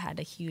that have had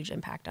a huge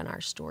impact on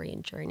our story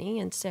and journey.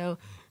 And so,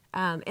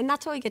 and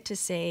that's what we get to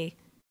say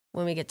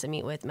when we get to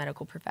meet with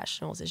medical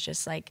professionals is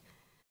just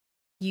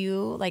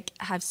you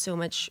have so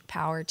much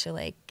power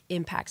to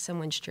impact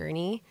someone's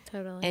journey.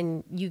 Totally.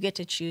 And you get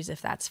to choose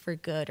if that's for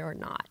good or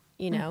not,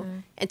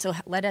 And so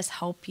let us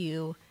help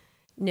you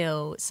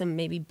know some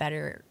maybe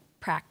better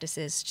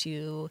practices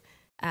to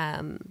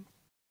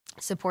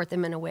support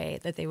them in a way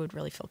that they would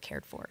really feel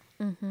cared for.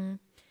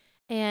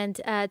 And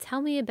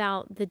tell me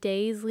about the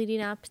days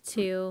leading up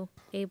to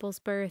Abel's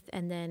birth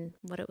and then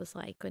what it was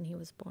like when he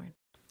was born.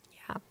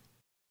 Yeah.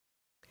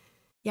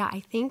 Yeah,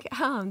 I think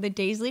the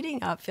days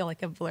leading up feel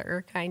like a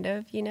blur, kind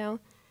of, you know.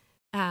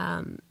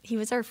 He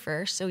was our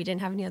first, so we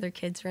didn't have any other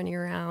kids running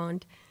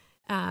around.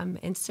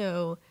 And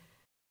so,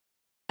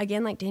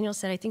 again, like Daniel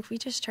said, I think we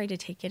just tried to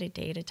take it a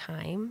day at a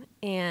time.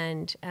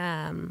 And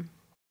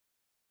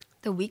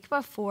the week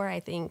before, I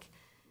think,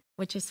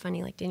 which is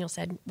funny, like Daniel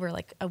said, we're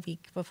like a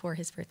week before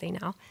his birthday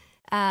now.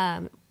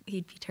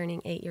 He'd be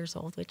turning 8 years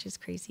old, which is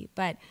crazy.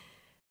 But,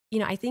 you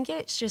know, I think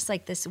it's just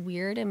like this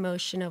weird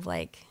emotion of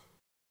like,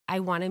 I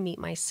want to meet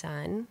my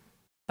son,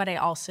 but I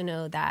also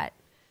know that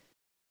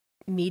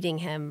meeting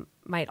him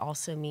might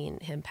also mean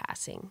him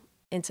passing.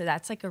 And so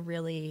that's like a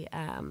really,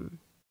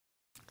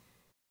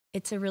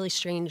 it's a really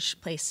strange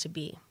place to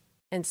be.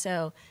 And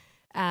so,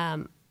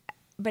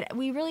 but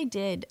we really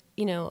did,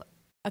 you know,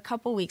 a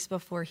couple weeks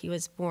before he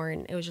was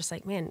born, it was just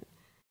like, man,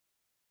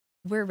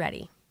 we're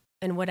ready.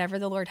 And whatever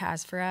the Lord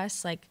has for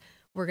us, like,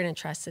 we're going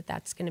to trust that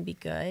that's going to be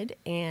good.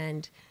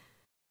 And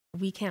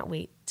we can't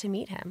wait to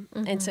meet him.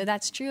 Mm-hmm. And so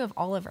that's true of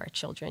all of our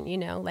children, you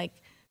know, like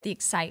the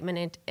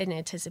excitement and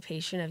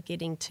anticipation of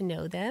getting to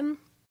know them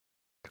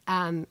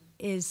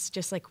is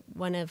just like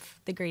one of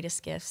the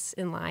greatest gifts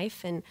in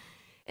life. And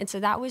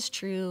so that was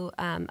true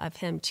of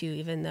him too,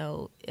 even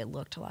though it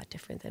looked a lot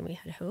different than we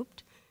had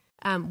hoped.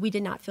 We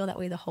did not feel that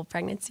way the whole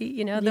pregnancy,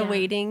 you know, the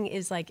waiting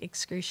is like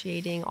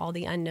excruciating. All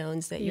the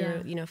unknowns that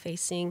you're, you know,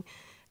 facing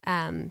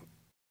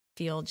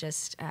feel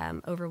just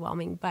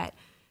overwhelming. But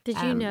did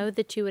you know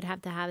that you would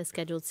have to have a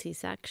scheduled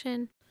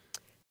C-section?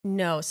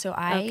 No. So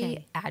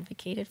I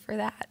advocated for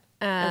that.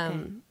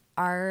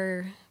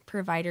 Our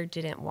provider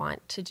didn't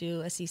want to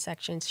do a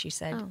C-section. She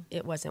said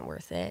it wasn't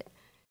worth it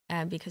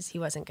because he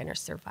wasn't going to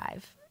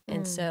survive.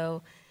 And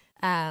so,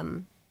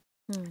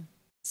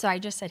 so I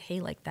just said,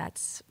 hey, like,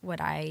 that's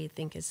what I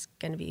think is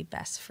going to be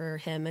best for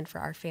him and for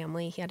our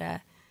family. He had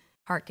a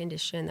heart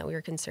condition that we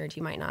were concerned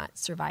he might not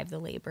survive the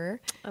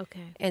labor.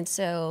 Okay. And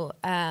so,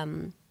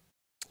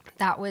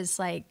 that was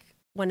like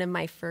one of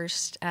my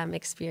first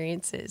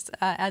experiences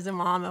as a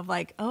mom of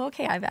like, oh,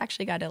 okay, I've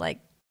actually got to like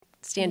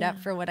stand up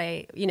for what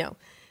I, you know,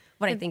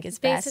 what I think is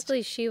best.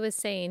 Basically, she was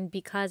saying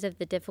because of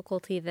the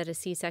difficulty that a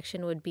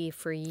C-section would be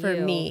for you, for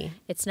me,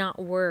 it's not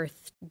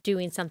worth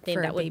doing something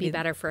that would be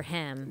better for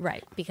him,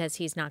 right? Because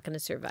he's not going to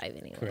survive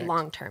anyway,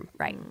 long term,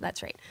 right?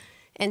 That's right.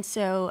 And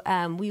so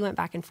we went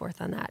back and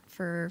forth on that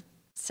for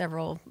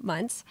several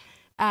months,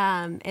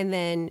 and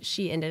then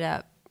she ended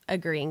up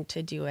agreeing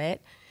to do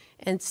it.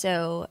 And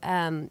so,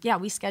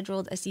 we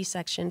scheduled a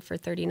C-section for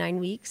 39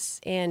 weeks,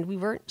 and we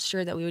weren't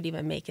sure that we would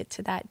even make it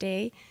to that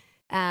day,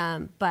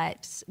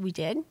 but we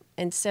did.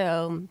 And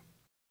so,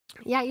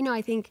 you know,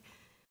 I think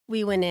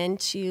we went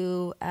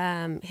into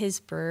his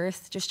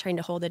birth just trying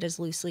to hold it as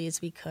loosely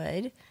as we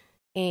could.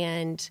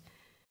 And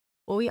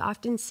what we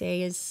often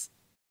say is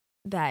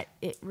that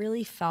it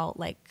really felt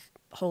like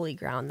holy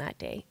ground that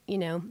day. You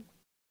know,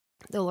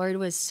 the Lord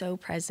was so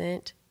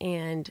present,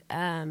 and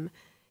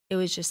it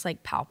was just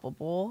like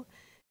palpable,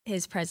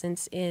 his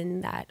presence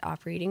in that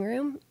operating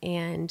room.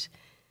 And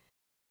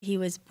he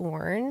was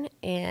born,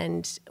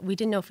 and we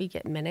didn't know if we'd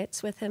get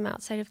minutes with him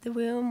outside of the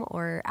womb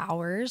or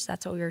hours.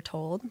 That's what we were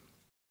told.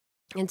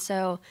 And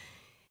so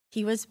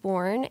he was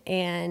born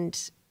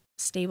and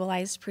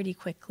stabilized pretty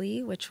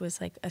quickly, which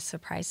was like a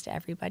surprise to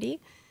everybody.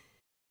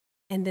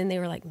 And then they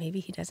were like, maybe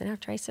he doesn't have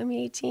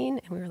trisomy 18.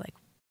 And we were like,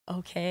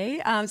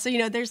 okay. So, you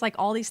know, there's like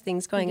all these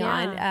things going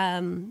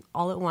on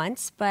all at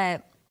once.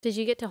 But did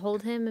you get to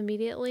hold him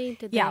immediately?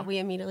 We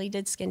immediately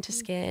did skin to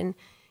skin.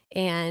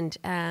 And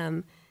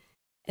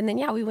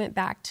then, we went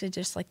back to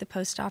just like the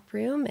post-op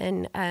room.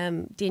 And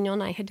Daniel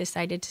and I had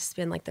decided to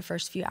spend like the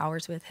first few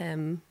hours with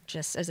him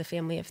just as a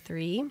family of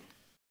 3,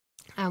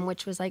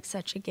 which was like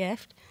such a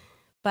gift.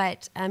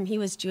 But he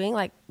was doing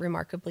like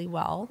remarkably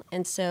well.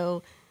 And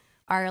so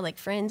our like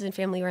friends and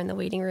family were in the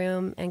waiting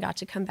room and got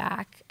to come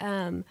back,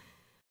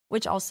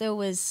 which also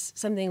was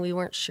something we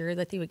weren't sure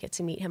that they would get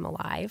to meet him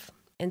alive.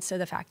 And so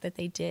the fact that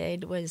they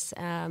did was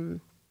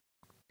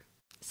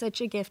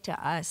such a gift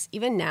to us,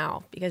 even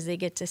now, because they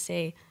get to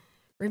say,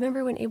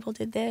 remember when Abel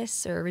did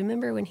this, or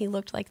remember when he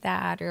looked like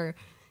that, or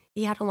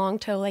he had a long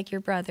toe like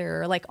your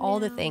brother, or like all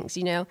the things,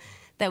 you know,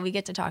 that we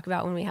get to talk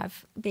about when we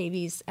have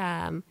babies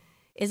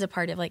is a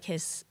part of like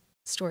his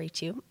story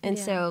too. And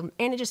so,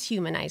 and it just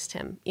humanized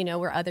him, you know,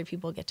 where other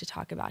people get to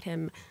talk about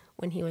him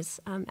when he was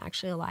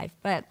actually alive.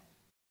 But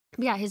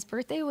his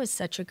birthday was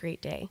such a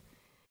great day.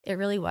 It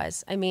really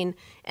was. I mean,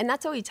 and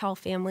that's what we tell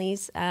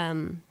families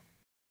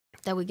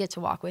that we get to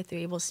walk with through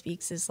Abel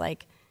Speaks is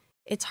like,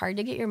 it's hard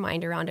to get your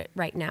mind around it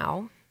right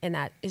now, and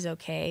that is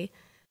okay.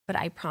 But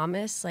I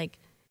promise, like,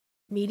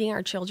 meeting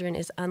our children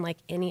is unlike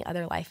any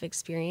other life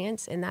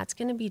experience, and that's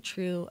going to be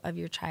true of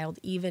your child,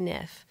 even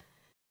if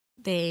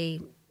they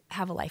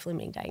have a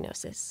life-limiting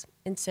diagnosis.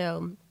 And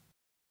so,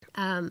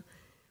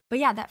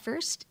 that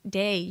first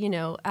day, you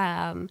know,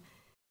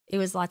 it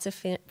was lots of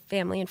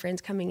family and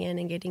friends coming in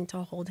and getting to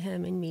hold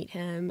him and meet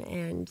him.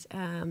 And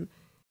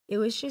it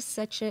was just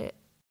such an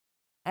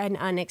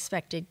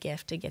unexpected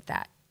gift to get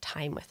that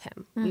time with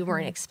him. We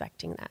weren't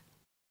expecting that.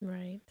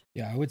 Right.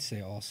 Yeah, I would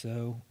say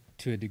also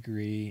to a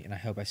degree, and I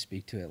hope I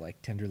speak to it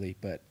like tenderly,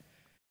 but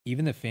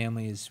even the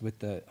families, with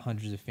the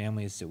hundreds of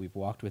families that we've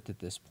walked with at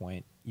this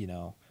point,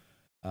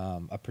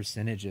 a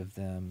percentage of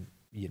them,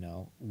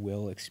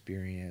 will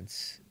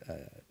experience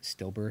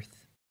stillbirth,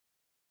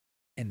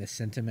 and the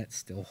sentiment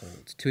still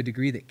holds to a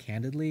degree that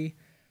candidly,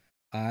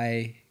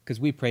 because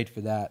we prayed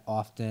for that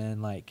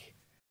often, like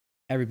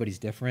everybody's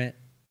different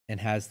and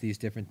has these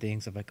different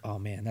things of like, oh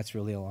man, that's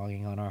really a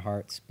longing on our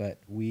hearts.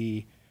 But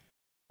we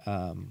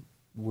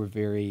were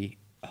very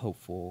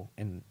hopeful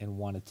and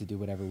wanted to do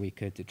whatever we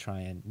could to try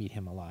and meet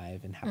him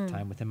alive and have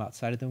time with him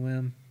outside of the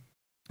womb.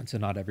 And so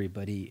not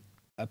everybody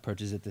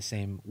approaches it the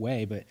same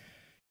way, but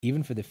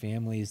even for the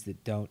families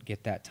that don't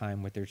get that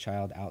time with their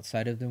child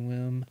outside of the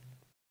womb,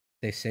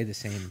 they say the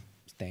same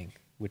thing,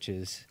 which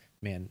is,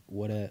 man,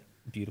 what a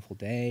beautiful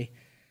day.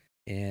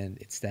 And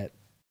it's that,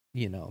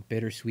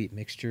 bittersweet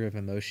mixture of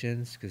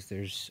emotions, because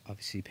there's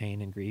obviously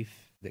pain and grief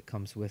that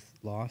comes with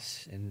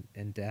loss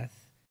and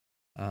death.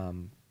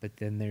 But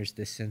then there's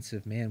this sense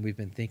of, man, we've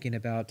been thinking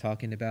about,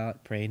 talking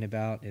about, praying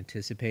about,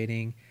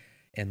 anticipating,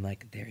 and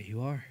like, there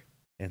you are.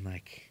 And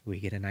like, we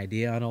get an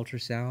idea on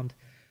ultrasound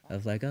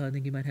of like, oh, I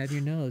think you might have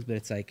your nose, but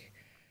it's like,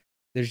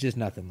 there's just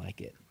nothing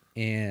like it.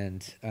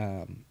 And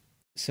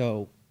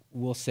so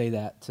we'll say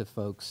that to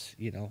folks,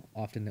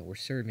 often that we're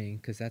serving,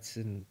 because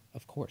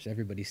of course,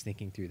 everybody's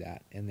thinking through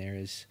that. And there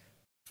is,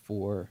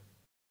 for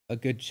a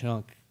good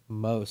chunk,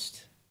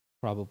 most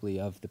probably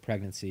of the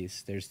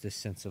pregnancies, there's this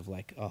sense of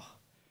like, oh,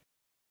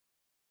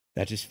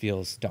 that just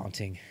feels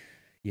daunting,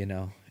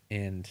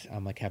 and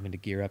I'm like having to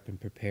gear up and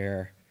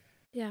prepare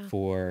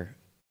for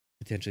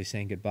potentially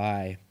saying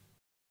goodbye.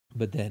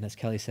 But then, as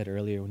Kelly said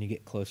earlier, when you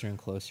get closer and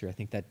closer, I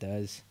think that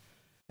does,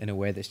 in a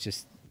way that's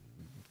just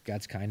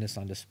God's kindness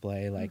on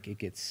display. Like, it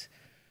gets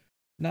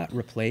not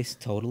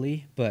replaced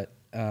totally, but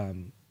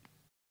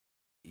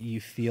you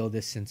feel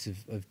this sense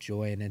of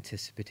joy and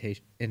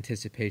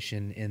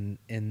anticipation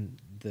in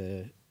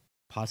the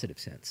positive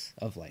sense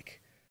of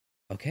like,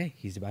 okay,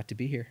 he's about to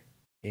be here.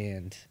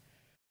 And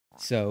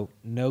so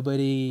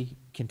nobody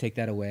can take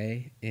that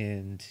away,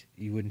 and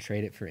you wouldn't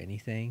trade it for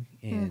anything.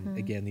 And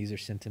again, these are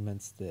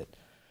sentiments that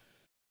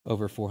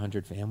over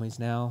 400 families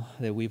now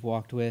that we've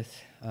walked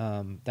with,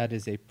 that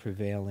is a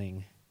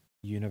prevailing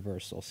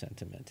universal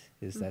sentiment,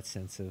 is that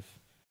sense of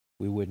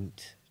we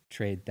wouldn't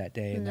trade that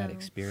day and that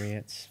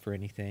experience for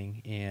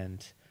anything.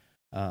 And,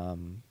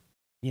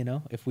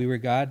 if we were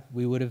God,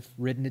 we would have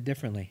written it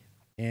differently.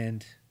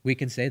 And we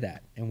can say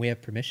that, and we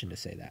have permission to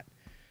say that.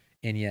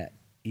 And yet,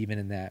 even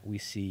in that, we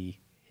see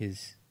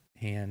his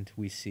hand,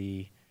 we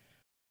see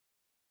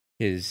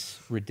his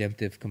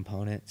redemptive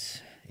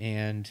components,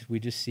 and we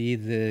just see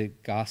the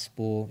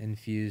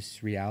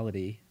gospel-infused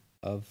reality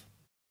of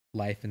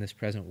life in this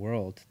present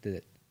world,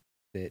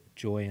 that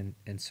joy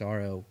and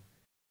sorrow,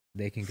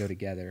 they can go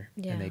together,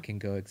 and they can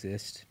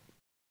coexist.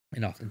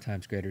 And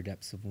oftentimes greater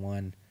depths of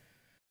one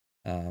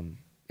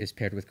is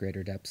paired with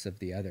greater depths of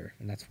the other.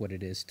 And that's what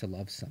it is to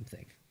love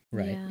something,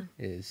 right? Yeah.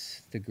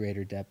 Is the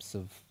greater depths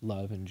of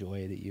love and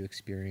joy that you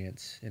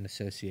experience in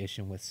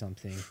association with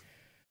something,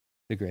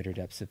 the greater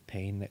depths of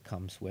pain that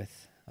comes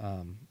with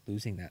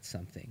losing that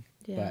something.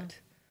 Yeah.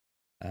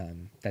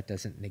 But that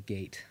doesn't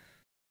negate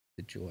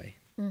the joy.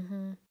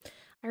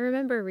 I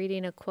remember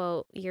reading a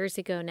quote years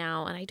ago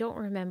now, and I don't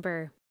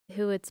remember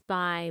who it's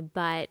by,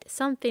 but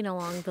something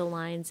along the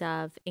lines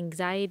of,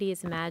 anxiety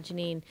is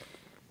imagining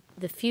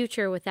the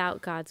future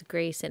without God's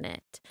grace in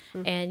it.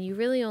 And you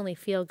really only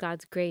feel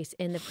God's grace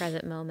in the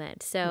present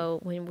moment. So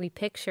when we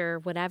picture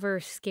whatever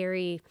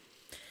scary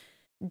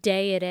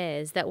day it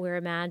is that we're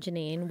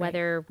imagining,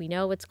 whether we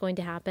know what's going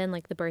to happen,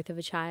 like the birth of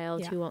a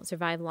child who won't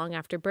survive long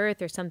after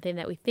birth, or something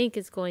that we think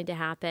is going to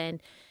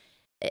happen,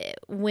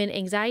 when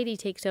anxiety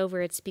takes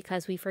over, it's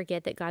because we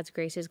forget that God's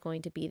grace is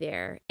going to be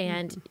there.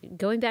 And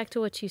going back to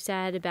what you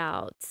said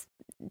about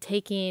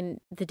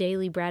taking the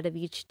daily bread of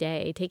each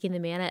day, taking the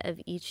manna of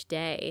each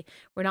day,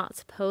 we're not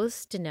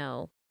supposed to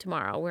know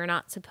tomorrow. We're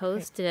not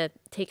supposed to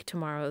take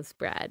tomorrow's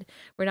bread.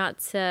 We're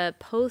not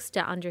supposed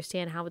to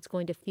understand how it's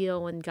going to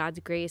feel when God's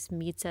grace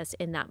meets us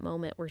in that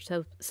moment. We're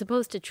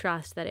supposed to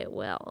trust that it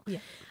will.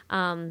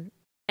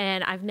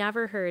 And I've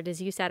never heard,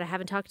 as you said, I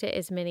haven't talked to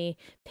as many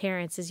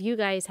parents as you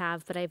guys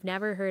have, but I've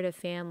never heard a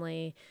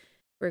family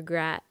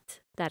regret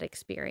that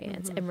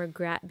experience and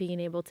regret being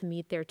able to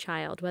meet their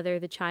child, whether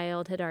the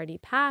child had already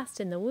passed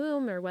in the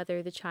womb or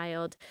whether the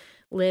child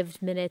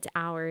lived minutes,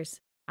 hours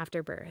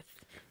after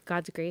birth.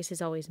 God's grace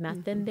has always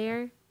met them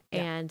there,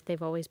 and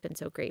they've always been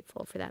so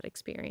grateful for that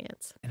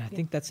experience. And I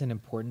think that's an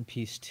important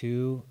piece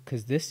too,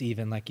 because this,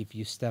 even like if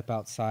you step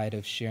outside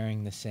of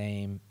sharing the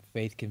same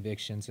faith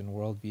convictions and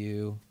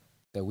worldview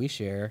that we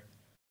share,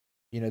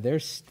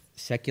 there's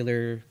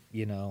secular,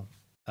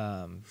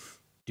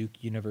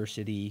 Duke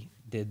University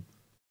did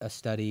a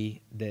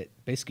study that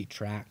basically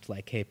tracked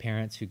like, hey,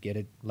 parents who get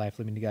a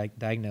life-limiting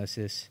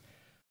diagnosis,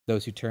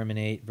 those who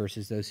terminate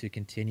versus those who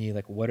continue,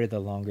 like what are the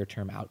longer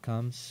term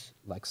outcomes,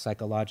 like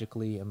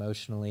psychologically,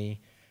 emotionally,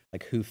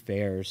 like who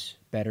fares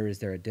better? Is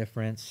there a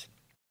difference?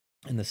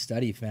 And the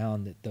study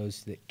found that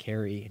those that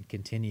carry and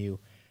continue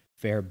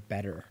fare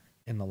better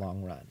in the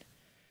long run.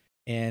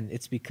 And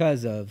it's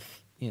because of,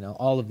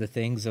 all of the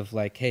things of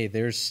like, hey,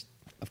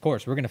 of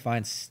course, we're going to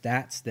find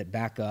stats that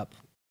back up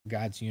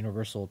God's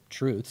universal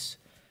truths.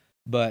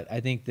 But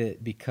I think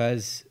that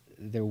because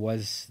there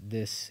was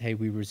this, hey,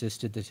 we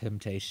resisted the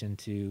temptation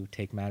to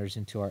take matters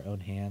into our own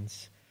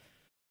hands,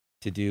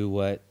 to do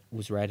what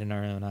was right in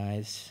our own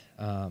eyes.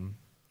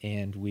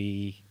 And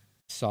we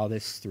saw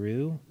this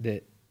through,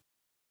 that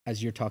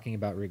as you're talking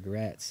about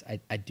regrets,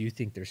 I do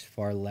think there's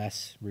far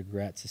less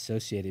regrets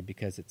associated,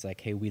 because it's like,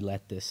 hey, we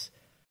let this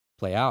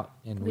play out,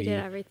 and we did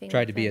everything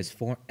tried to be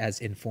as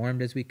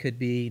informed as we could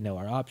be, know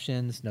our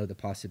options, know the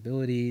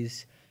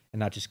possibilities, and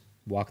not just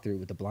walk through it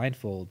with a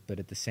blindfold. But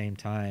at the same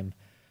time,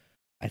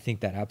 I think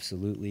that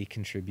absolutely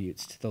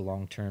contributes to the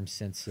long-term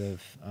sense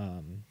of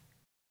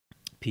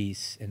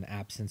peace and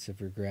absence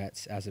of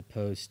regrets, as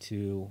opposed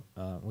to,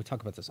 we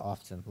talk about this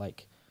often,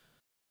 like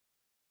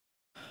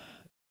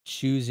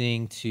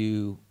choosing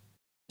to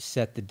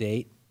set the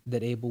date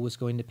that Abel was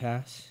going to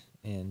pass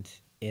and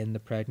end the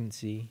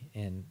pregnancy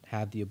and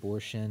have the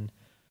abortion.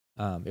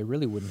 It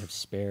really wouldn't have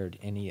spared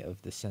any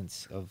of the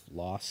sense of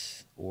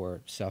loss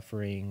or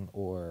suffering,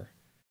 or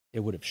it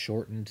would have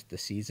shortened the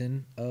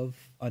season of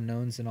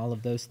unknowns and all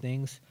of those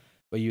things.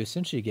 But you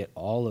essentially get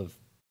all of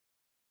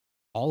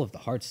the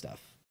hard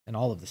stuff and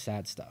all of the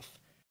sad stuff,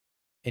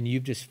 and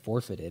you've just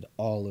forfeited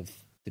all of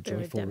the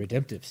joyful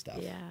redemptive stuff.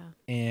 Yeah.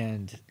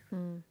 And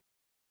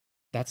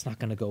that's not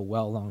going to go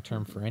well long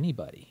term for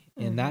anybody.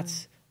 And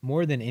that's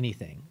more than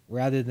anything,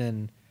 rather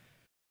than,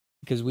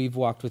 because we've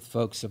walked with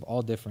folks of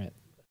all different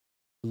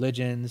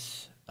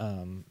religions,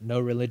 no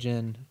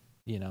religion,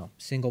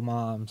 single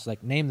moms,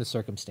 like name the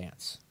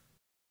circumstance.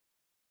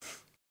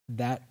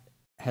 That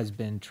has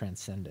been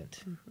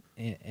transcendent.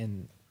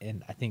 And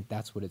I think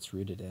that's what it's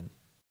rooted in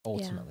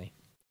ultimately.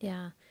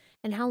 Yeah.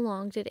 And how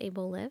long did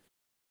Abel live?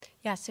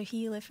 Yeah, so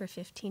he lived for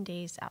 15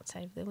 days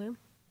outside of the womb.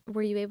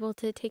 Were you able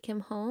to take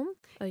him home?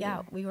 Oh,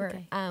 yeah, we were,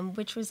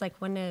 which was like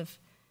one of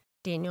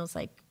Daniel's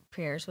like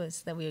prayers,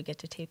 was that we would get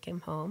to take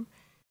him home.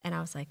 And I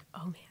was like,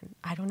 oh man,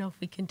 I don't know if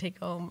we can take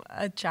home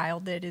a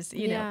child that is,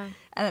 know,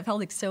 that felt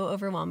like so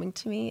overwhelming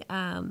to me.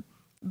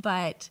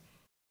 But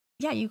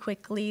yeah, you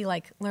quickly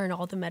like learn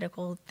all the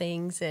medical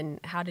things and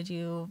how to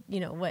do,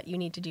 what you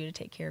need to do to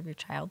take care of your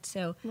child.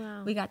 So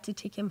we got to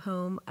take him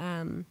home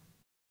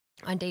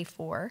on day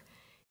 4,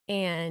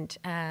 and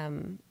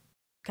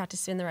got to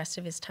spend the rest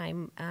of his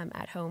time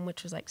at home,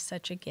 which was like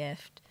such a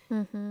gift.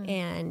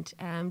 And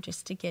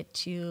just to get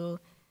to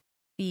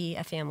be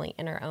a family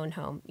in our own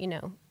home,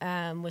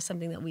 was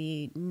something that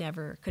we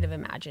never could have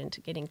imagined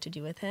getting to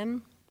do with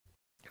him.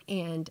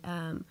 And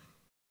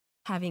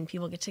having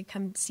people get to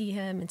come see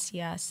him and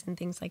see us and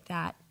things like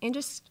that, and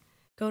just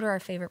go to our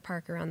favorite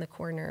park around the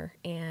corner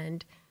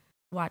and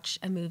watch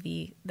a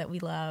movie that we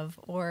love,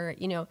 or,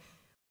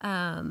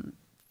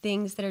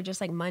 things that are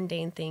just like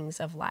mundane things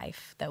of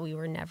life that we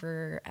were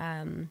never,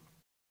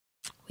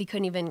 we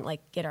couldn't even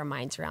like get our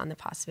minds around the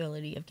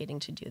possibility of getting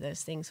to do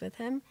those things with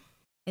him.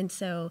 And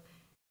so,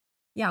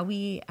 yeah,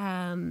 we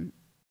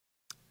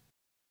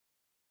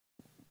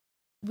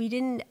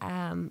didn't,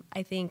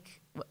 I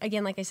think,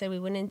 again, like I said, we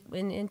went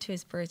into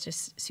his birth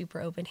just super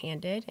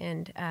open-handed,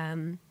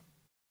 and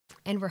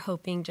we're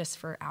hoping just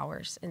for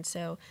hours. And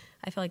so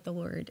I feel like the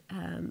Lord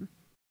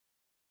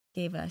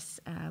gave us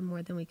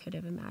more than we could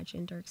have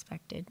imagined or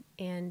expected.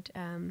 And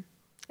then,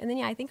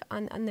 yeah, I think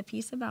on the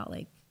piece about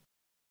like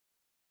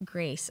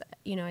grace,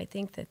 I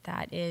think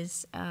that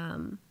is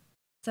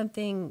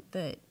something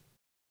that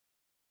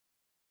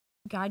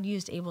God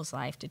used Abel's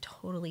life to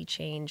totally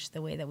change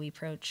the way that we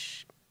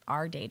approach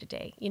our day to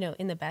day,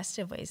 in the best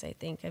of ways, I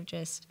think, of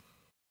just,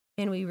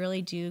 and we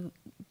really do,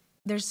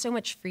 there's so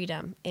much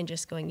freedom in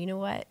just going, you know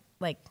what,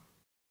 like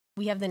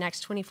we have the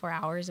next 24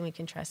 hours and we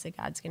can trust that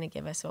God's going to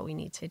give us what we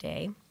need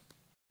today.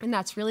 And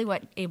that's really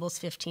what Abel's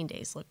 15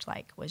 days looked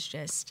like, was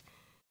just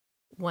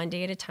one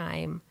day at a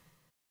time.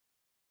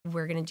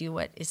 We're going to do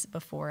what is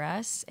before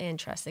us and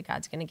trust that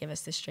God's going to give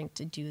us the strength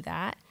to do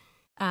that.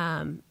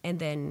 And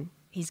then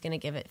he's going to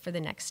give it for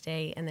the next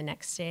day and the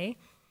next day.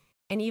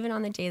 And even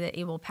on the day that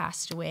Abel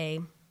passed away,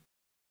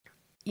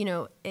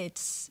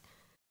 it's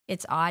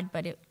odd,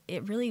 but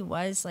it really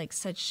was like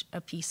such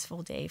a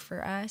peaceful day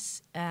for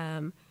us.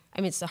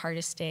 It's the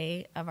hardest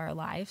day of our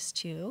lives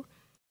too.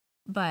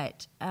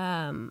 But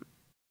yeah,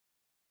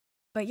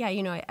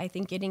 I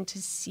think getting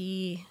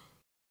to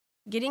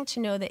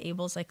know that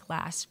Abel's like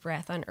last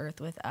breath on earth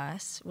with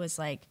us was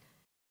like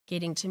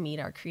getting to meet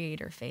our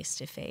Creator face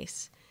to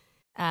face.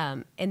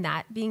 And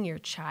that being your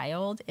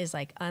child is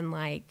like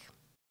unlike,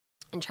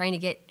 and trying to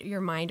get your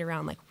mind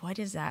around like, what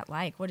is that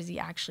like? What is he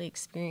actually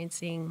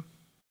experiencing?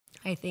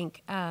 I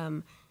think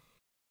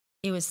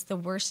it was the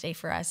worst day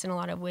for us in a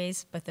lot of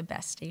ways, but the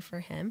best day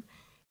for him.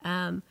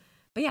 But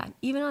yeah,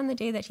 even on the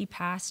day that he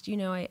passed,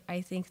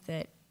 I think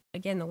that,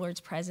 again, the Lord's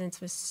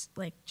presence was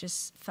like,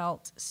 just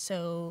felt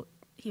so,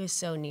 he was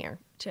so near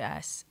to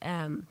us.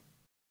 And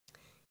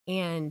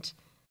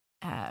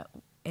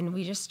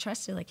we just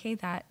trusted like, hey,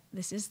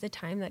 this is the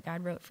time that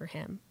God wrote for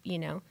him,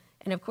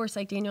 And of course,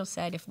 like Daniel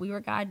said, if we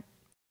were God,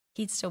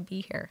 he'd still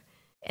be here.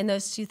 And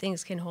those two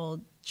things can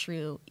hold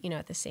true,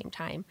 at the same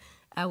time,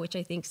 which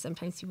I think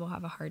sometimes people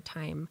have a hard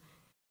time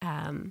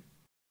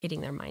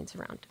getting their minds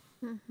around.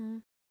 Mm-hmm.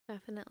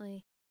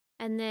 Definitely.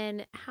 And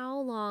then how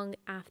long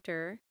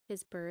after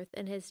his birth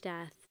and his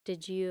death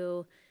did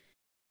you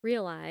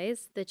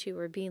realize that you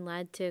were being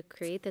led to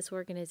create this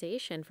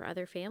organization for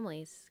other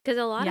families? Because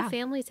a lot of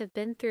families have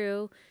been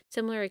through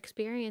similar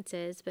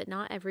experiences, but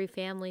not every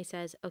family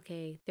says,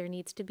 okay, there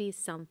needs to be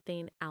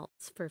something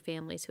else for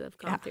families who have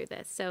gone through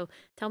this. So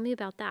tell me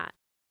about that.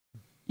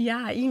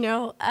 Yeah,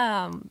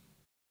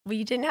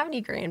 we didn't have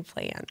any grand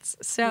plans.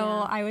 So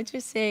I would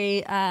just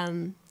say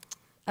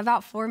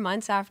about 4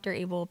 months after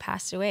Abel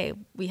passed away,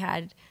 we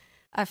had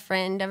a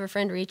friend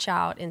reach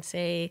out and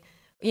say,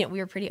 we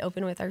were pretty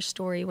open with our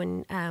story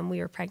when we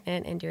were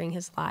pregnant and during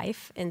his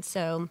life. And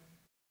so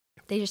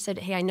they just said,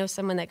 hey, I know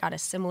someone that got a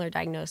similar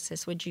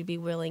diagnosis. Would you be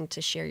willing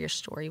to share your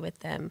story with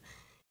them?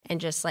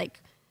 And just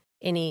like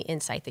any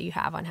insight that you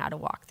have on how to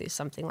walk through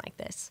something like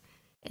this.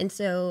 And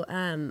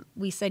so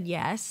we said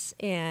yes.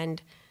 And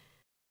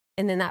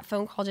then that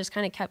phone call just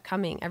kind of kept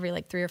coming every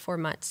 3 or 4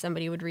 months.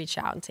 Somebody would reach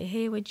out and say,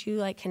 hey, would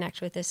you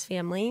connect with this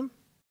family?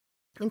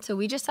 And so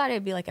we just thought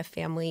it'd be a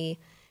family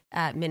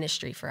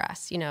ministry for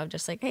us,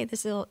 just hey,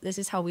 this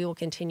is how we will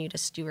continue to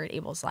steward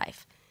Abel's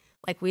life.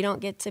 We don't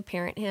get to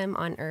parent him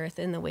on earth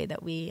in the way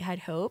that we had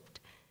hoped,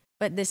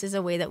 but this is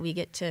a way that we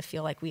get to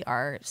feel like we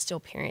are still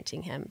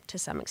parenting him to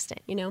some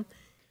extent,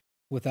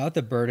 Without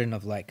the burden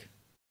of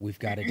we've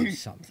got to do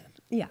something.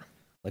 Yeah.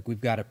 We've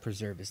got to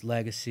preserve his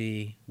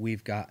legacy.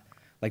 We've got,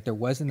 there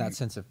wasn't that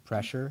sense of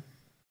pressure.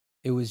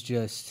 It was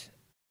just,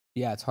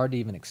 it's hard to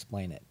even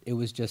explain it. It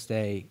was just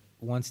a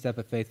one step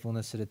of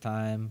faithfulness at a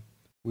time.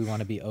 We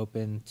want to be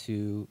open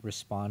to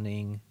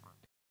responding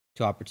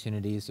to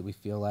opportunities that we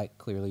feel like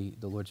clearly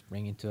the Lord's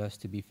bringing to us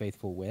to be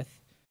faithful with.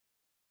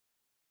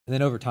 And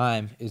then over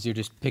time, as you're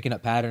just picking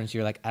up patterns,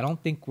 you're I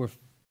don't think we're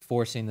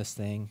forcing this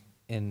thing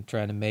and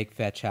trying to make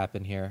fetch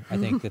happen here. I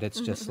think that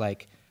it's just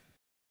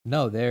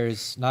no,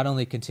 there's not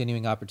only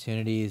continuing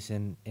opportunities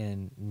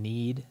in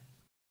need,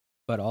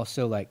 but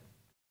also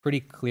pretty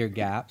clear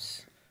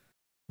gaps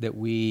that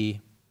we,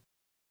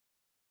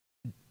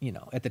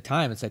 at the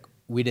time, it's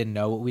we didn't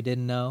know what we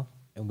didn't know,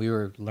 and we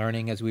were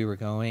learning as we were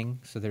going.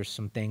 So there's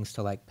some things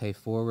to pay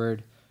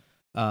forward.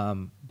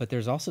 But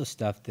there's also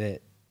stuff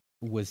that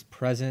was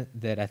present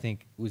that I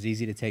think was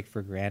easy to take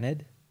for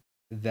granted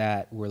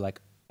that we're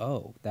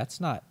oh, that's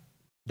not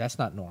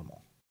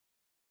normal.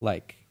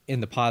 In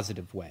the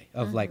positive way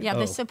of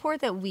the support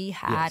that we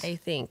had, I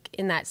think,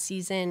 in that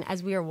season,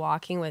 as we were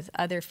walking with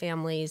other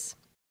families,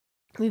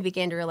 we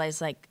began to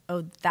realize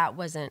oh, that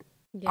wasn't,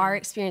 our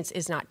experience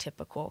is not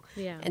typical.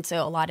 Yeah. And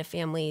so a lot of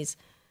families,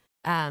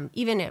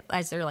 even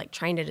as they're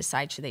trying to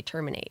decide, should they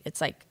terminate?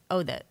 It's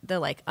oh,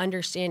 the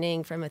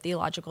understanding from a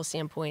theological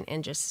standpoint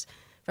and just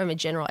from a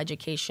general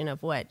education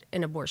of what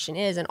an abortion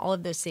is and all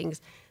of those things,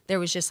 there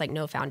was just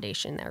no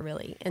foundation there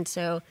really. And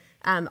so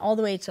all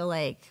the way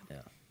to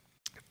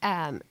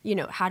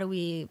how do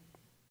we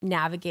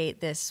navigate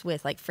this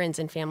with friends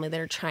and family that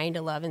are trying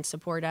to love and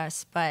support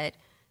us, but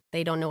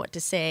they don't know what to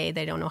say.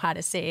 They don't know how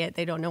to say it.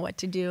 They don't know what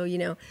to do,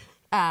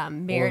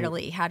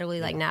 maritally. How do we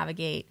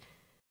navigate,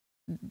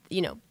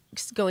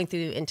 going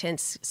through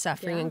intense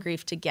suffering and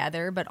grief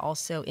together, but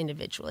also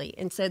individually.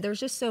 And so there's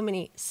just so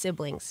many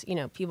siblings,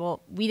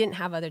 people, we didn't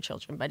have other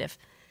children, but if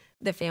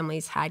the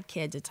families had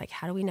kids, it's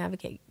how do we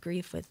navigate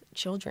grief with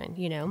children,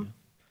 Yeah.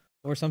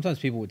 Or sometimes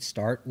people would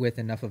start with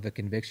enough of a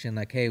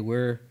conviction, hey,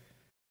 we're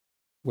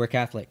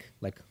Catholic.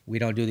 We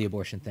don't do the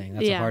abortion thing.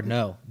 That's a hard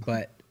no.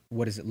 But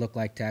what does it look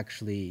like to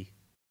actually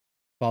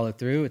follow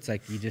through? It's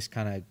you just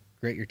kind of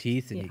grit your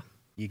teeth and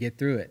you get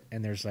through it.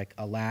 And there's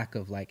a lack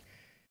of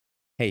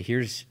hey,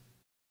 here's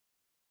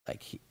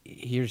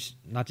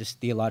not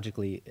just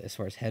theologically as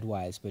far as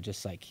headwise, but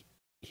just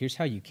here's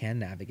how you can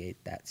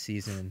navigate that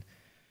season,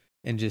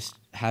 and just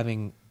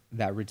having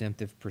that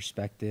redemptive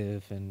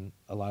perspective. And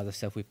a lot of the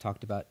stuff we've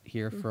talked about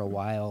here for a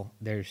while,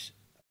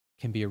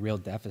 can be a real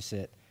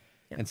deficit.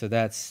 Yeah. And so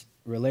that's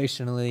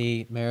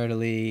relationally,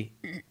 maritally,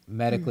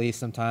 medically.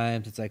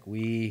 Sometimes it's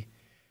we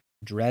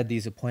dread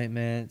these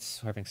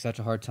appointments, we're having such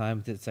a hard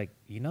time. It's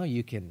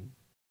you can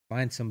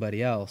find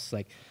somebody else.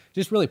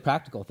 Just really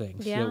practical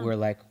things that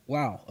we're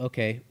wow,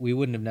 okay, we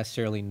wouldn't have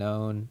necessarily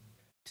known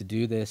to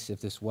do this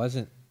if this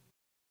wasn't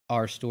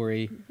our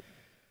story.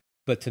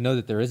 But to know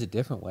that there is a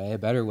different way, a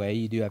better way,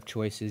 you do have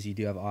choices, you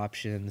do have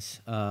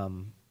options,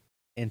 and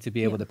to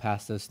be able to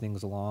pass those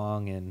things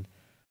along. And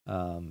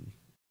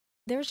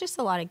there's just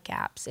a lot of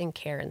gaps in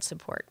care and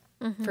support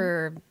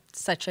for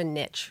such a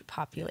niche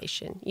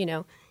population,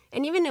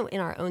 And even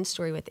in our own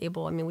story with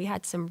Abel, we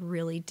had some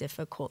really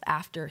difficult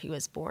after he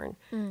was born,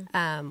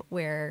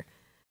 where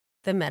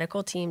the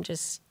medical team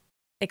just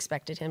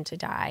expected him to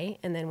die.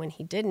 And then when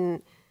he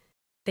didn't,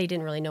 they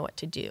didn't really know what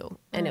to do.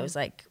 And it was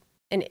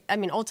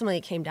ultimately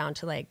it came down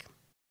to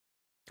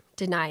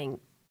denying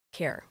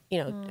care.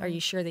 Are you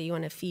sure that you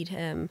want to feed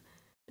him?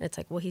 And it's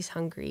well, he's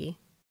hungry.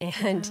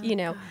 And,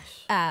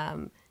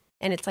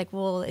 And it's like,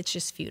 well, it's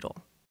just futile.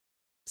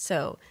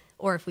 So,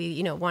 or if we,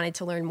 you know, wanted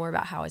to learn more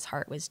about how his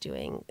heart was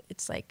doing,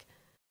 it's like,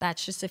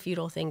 that's just a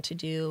futile thing to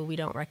do. We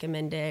don't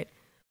recommend it.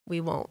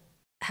 We won't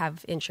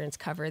have insurance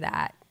cover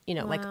that, you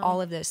know, like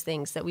all of those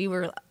things that we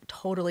were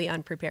totally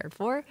unprepared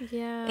for.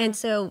 Yeah. And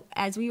so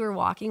as we were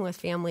walking with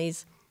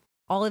families,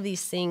 all of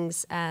these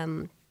things,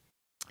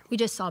 we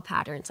just saw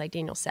patterns, like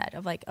Daniel said,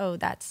 of like, oh,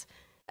 that's,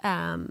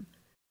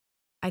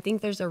 I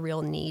think there's a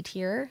real need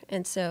here.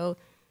 And so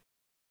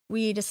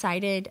we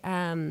decided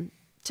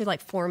to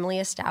like formally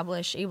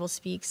establish Abel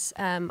Speaks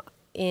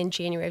in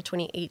January of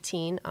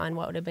 2018 on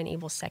what would have been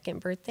Abel's second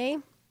birthday.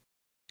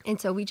 And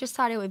so we just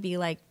thought it would be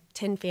like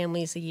 10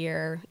 families a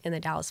year in the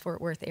Dallas-Fort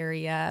Worth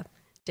area.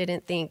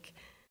 Didn't think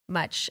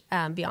much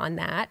beyond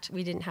that.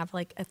 We didn't have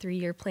like a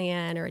 3-year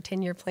plan or a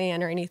 10-year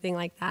plan or anything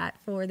like that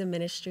for the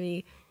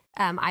ministry.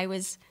 I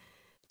was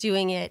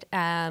doing it,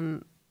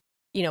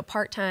 you know,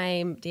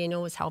 part-time.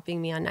 Daniel was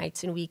helping me on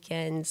nights and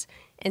weekends.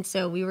 And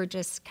so we were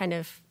just kind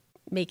of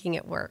making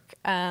it work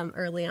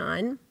early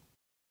on.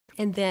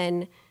 And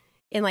then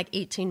in like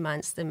 18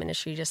 months, the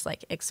ministry just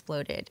like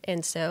exploded.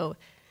 And so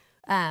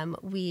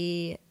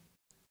we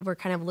were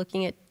kind of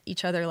looking at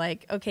each other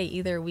like, okay,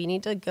 either we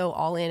need to go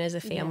all in as a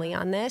family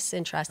on this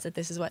and trust that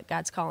this is what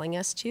God's calling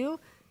us to,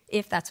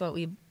 if that's what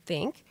we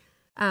think,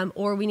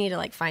 or we need to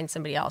like find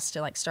somebody else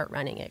to like start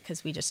running it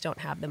because we just don't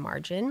have the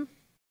margin.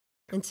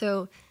 And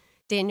so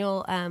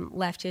Daniel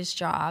left his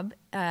job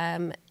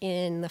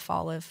in the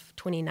fall of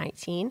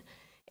 2019,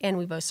 and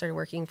we both started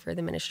working for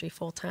the ministry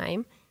full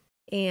time.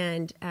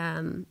 And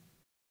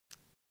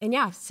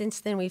yeah,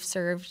 since then we've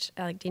served,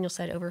 like Daniel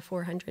said, over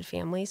 400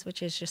 families,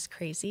 which is just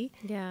crazy.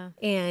 Yeah.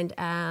 And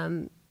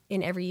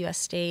in every U.S.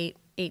 state,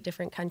 8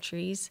 different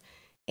countries.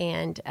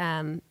 And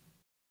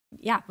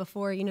yeah,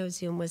 before, you know,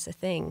 Zoom was a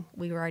thing,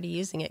 we were already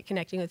using it,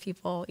 connecting with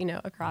people, you know,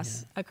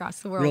 across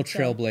the world. Real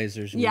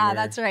trailblazers. Yeah,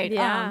 that's right.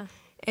 Yeah.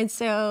 And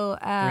so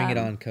bring it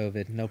on,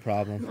 COVID, no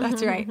problem.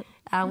 That's right.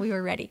 We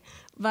were ready.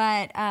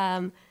 But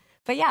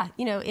yeah,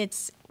 you know,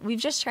 we've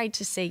just tried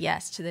to say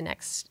yes to the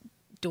next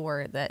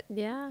door that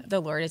the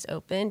Lord has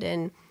opened,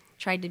 and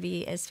tried to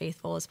be as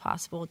faithful as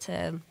possible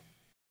to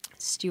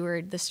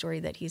steward the story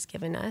that He's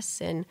given us.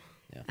 And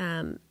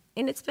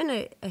it's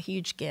been a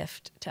huge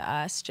gift to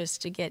us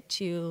just to get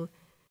to,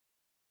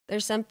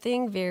 there's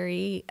something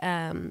very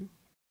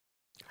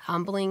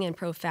humbling and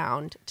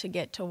profound to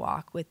get to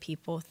walk with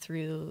people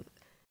through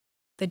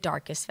the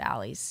darkest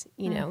valleys,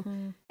 you know,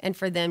 and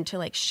for them to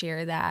like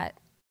share that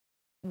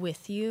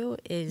with you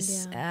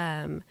is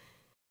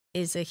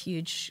a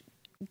huge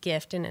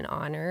gift and an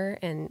honor.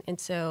 And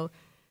so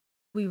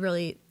we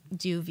really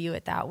do view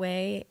it that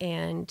way.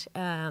 And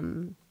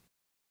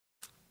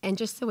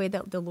just the way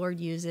that the Lord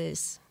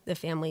uses the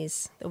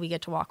families that we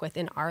get to walk with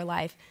in our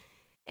life.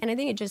 And I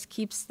think it just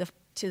keeps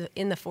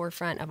in the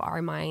forefront of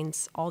our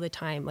minds all the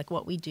time. Like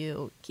what we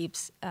do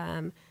keeps,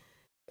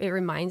 it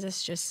reminds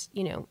us just,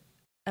 you know,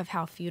 of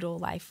how futile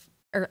life,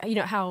 or, you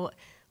know, how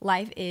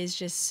life is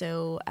just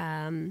so,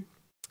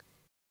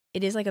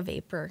 it is like a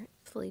vapor.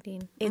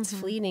 Fleeting. It's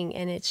fleeting,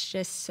 and it's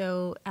just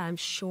so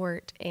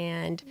short,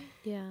 and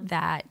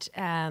that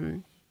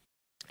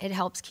it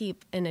helps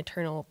keep an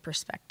eternal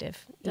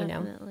perspective, you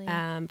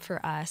know,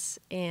 for us,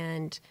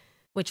 and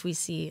which we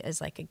see as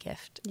like a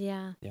gift.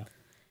 Yeah.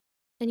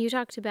 And you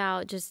talked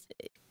about just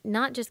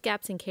not just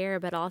gaps in care,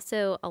 but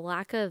also a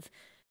lack of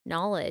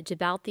knowledge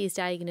about these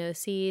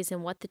diagnoses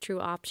and what the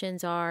true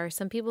options are.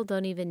 Some people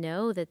don't even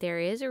know that there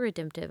is a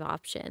redemptive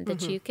option,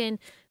 that you can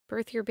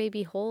birth your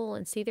baby whole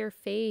and see their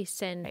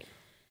face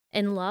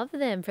and love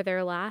them for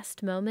their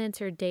last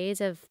moments or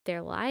days of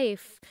their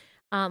life.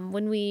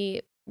 When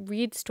we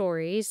read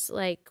stories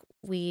like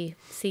we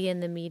see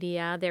in the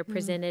media, they're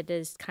presented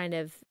as kind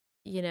of,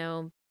 you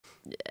know,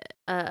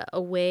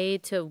 a way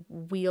to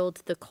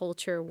wield the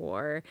culture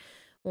war.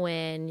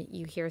 When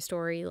you hear a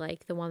story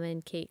like the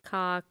woman, Kate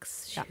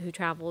Cox, who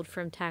traveled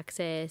from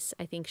Texas,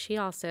 I think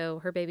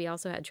her baby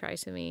also had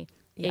trisomy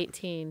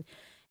 18,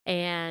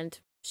 and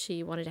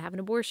she wanted to have an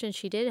abortion.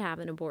 She did have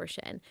an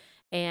abortion.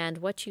 And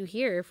what you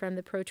hear from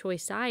the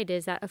pro-choice side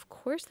is that, of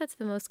course, that's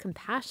the most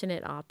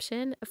compassionate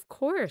option. Of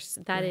course,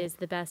 that is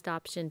the best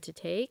option to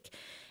take.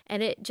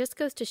 And it just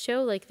goes to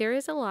show, like, there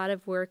is a lot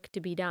of work to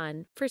be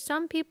done. For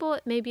some people,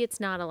 maybe it's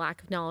not a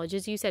lack of knowledge.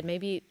 As you said,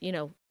 maybe, you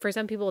know, for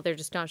some people, they're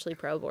just staunchly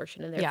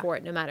pro-abortion and they're for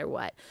it no matter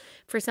what.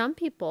 For some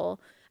people,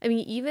 I mean,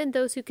 even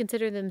those who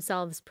consider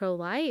themselves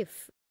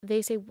pro-life,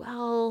 they say,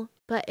 well,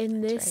 but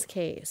in this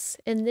case,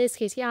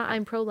 yeah,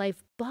 I'm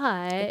pro-life,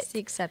 but it's the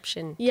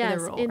exception to the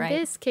rule, in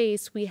this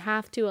case, we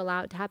have to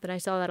allow it to happen. I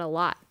saw that a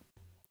lot.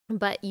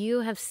 But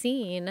you have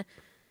seen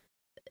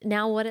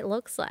now what it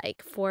looks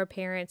like for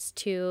parents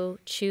to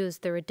choose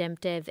the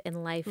redemptive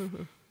and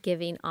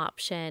life-giving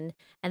option.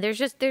 And there's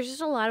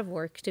just a lot of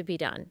work to be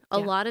done, a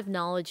lot of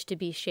knowledge to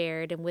be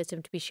shared and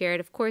wisdom to be shared.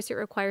 Of course, it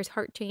requires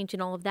heart change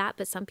and all of that,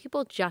 but some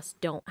people just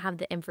don't have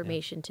the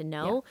information to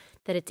know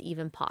that it's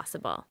even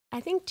possible. I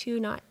think too,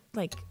 not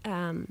like,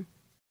 I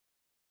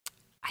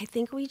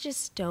think we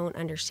just don't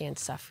understand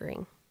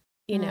suffering.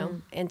 you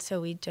know? And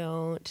so we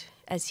don't,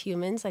 as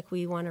humans, like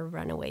we want to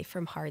run away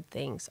from hard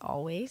things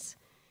always.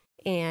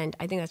 And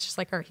I think that's just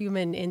like our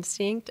human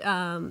instinct,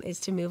 is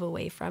to move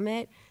away from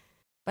it.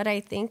 But I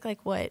think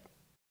like what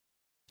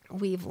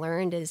we've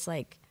learned is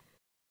like,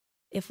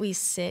 if we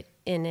sit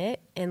in it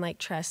and like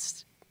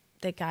trust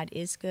that God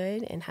is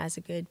good and has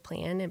a good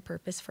plan and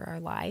purpose for our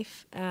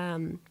life,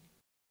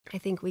 I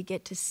think we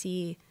get to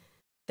see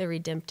the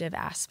redemptive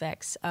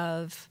aspects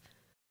of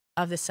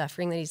the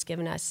suffering that he's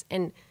given us.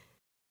 And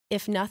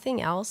if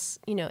nothing else,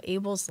 you know,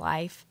 Abel's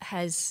life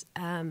has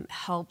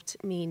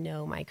helped me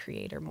know my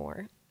Creator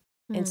more.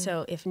 And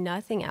so if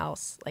nothing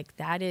else, like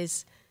that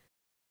is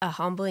a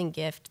humbling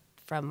gift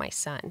from my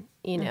son,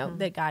 you know,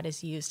 that God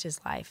has used his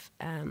life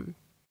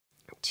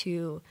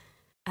to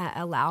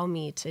allow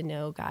me to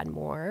know God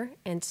more.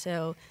 And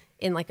so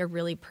in like a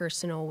really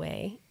personal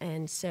way.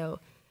 And so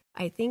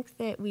I think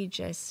that we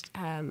just,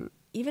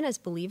 even as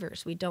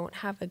believers, we don't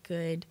have a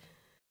good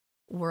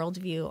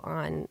worldview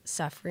on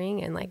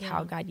suffering and like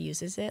how God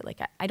uses it. Like,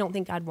 I don't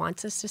think God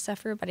wants us to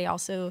suffer, but I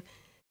also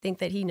think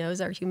that he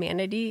knows our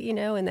humanity, you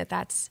know, and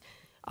that's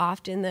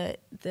often the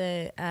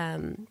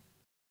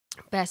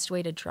best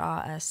way to draw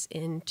us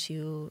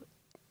into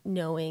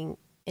knowing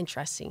and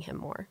trusting him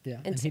more. Yeah,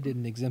 and so, he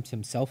didn't exempt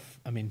himself.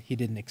 I mean, he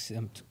didn't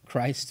exempt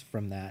Christ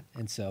from that.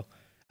 And so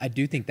I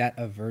do think that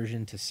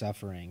aversion to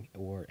suffering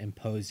or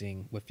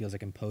imposing what feels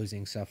like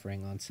imposing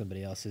suffering on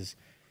somebody else is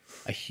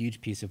a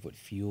huge piece of what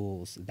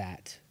fuels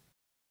that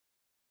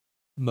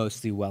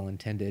mostly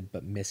well-intended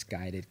but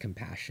misguided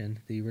compassion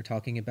that you were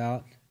talking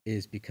about,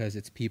 is because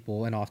it's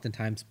people, and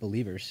oftentimes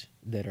believers,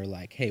 that are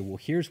like, hey, well,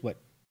 here's what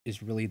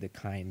is really the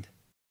kind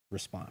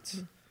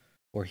response,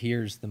 or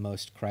here's the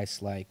most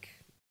Christ-like,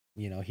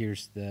 you know,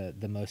 here's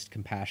the most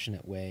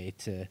compassionate way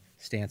to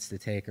stance to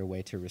take or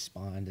way to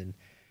respond.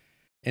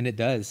 And it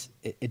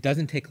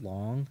doesn't take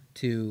long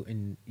to,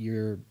 and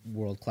you're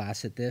world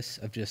class at this,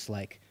 of just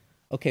like,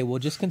 okay, well,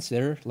 just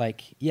consider,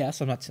 like,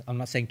 yes, I'm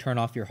not saying turn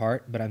off your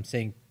heart, but I'm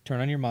saying turn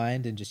on your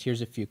mind and just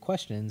here's a few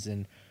questions,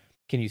 and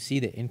can you see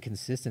the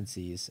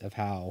inconsistencies of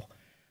how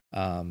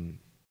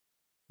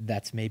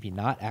that's maybe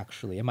not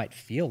actually, it might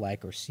feel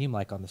like or seem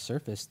like on the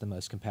surface the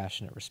most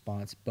compassionate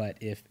response, but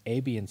if A,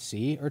 B, and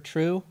C are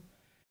true,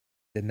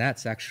 then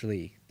that's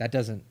actually, that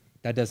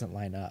doesn't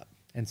line up.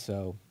 And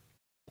so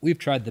we've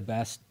tried the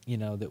best, you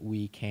know, that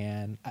we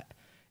can. At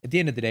the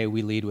end of the day,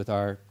 we lead with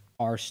our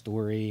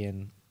story,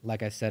 and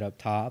like I said up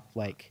top,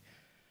 like,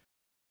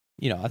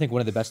 you know, I think one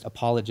of the best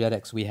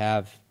apologetics we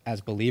have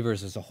as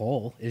believers as a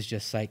whole is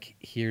just like,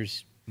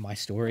 here's my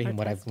story and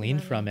what I've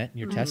gleaned from it, and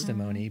your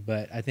testimony.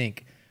 But I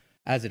think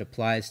as it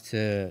applies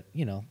to,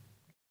 you know,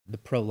 the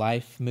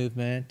pro-life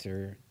movement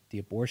or the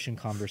abortion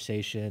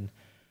conversation,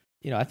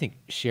 you know, I think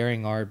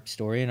sharing our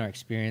story and our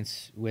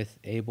experience with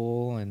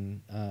Abel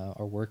and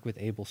our work with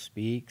Abel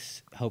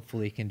Speaks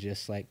hopefully can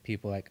just like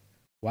people like,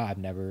 wow, I've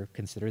never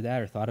considered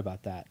that or thought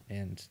about that.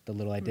 And the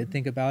little I did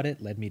think about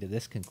it led me to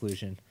this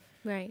conclusion.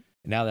 Right.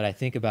 Now that I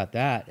think about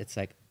that, it's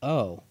like,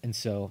 oh, and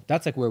so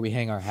that's like where we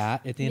hang our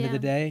hat at the end of the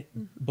day.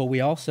 But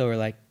we also are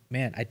like,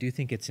 man, I do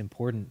think it's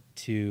important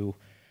to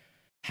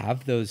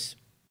have those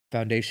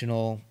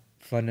foundational,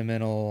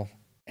 fundamental,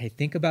 hey,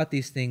 think about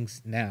these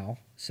things now,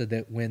 so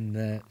that when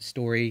the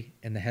story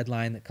and the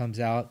headline that comes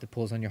out that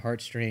pulls on your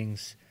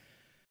heartstrings,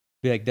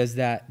 be like, does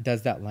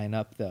that line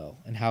up though?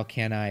 And how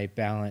can I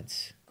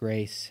balance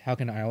grace? How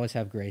can I always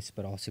have grace,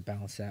 but also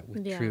balance that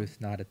with truth,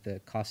 not at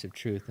the cost of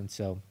truth? And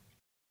so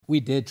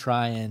we did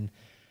try and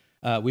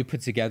we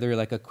put together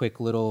like a quick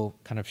little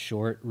kind of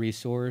short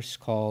resource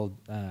called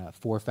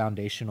 4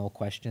 Foundational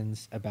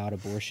Questions About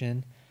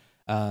Abortion.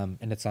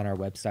 And it's on our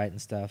website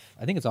and stuff.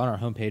 I think it's on our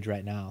homepage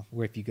right now,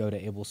 where if you go to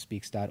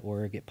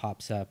abelspeaks.org, it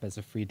pops up as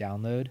a free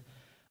download.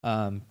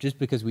 Just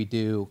because we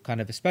do kind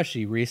of,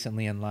 especially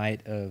recently in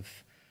light of,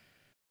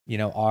 you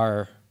know,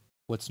 our,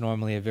 what's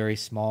normally a very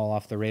small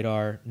off the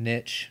radar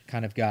niche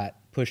kind of got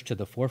pushed to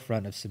the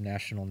forefront of some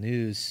national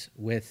news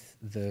with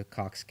the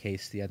Cox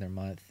case the other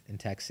month in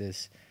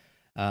Texas,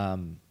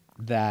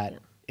 that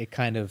it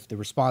kind of, the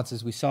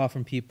responses we saw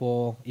from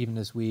people, even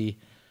as we,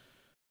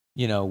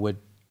 you know, would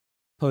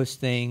post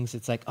things,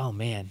 it's like, oh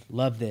man,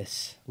 love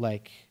this,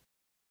 like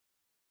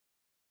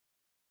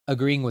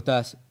agreeing with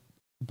us,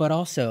 but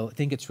also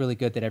think it's really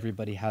good that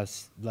everybody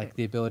has like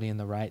the ability and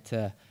the right to,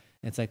 and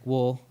it's like,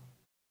 well,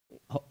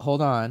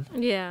 hold on.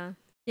 Yeah,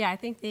 I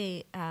think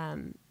the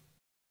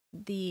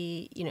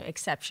you know,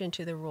 exception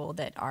to the rule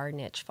that our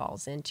niche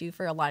falls into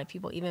for a lot of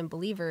people, even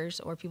believers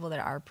or people that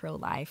are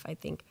pro-life, I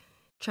think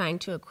trying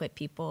to equip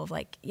people of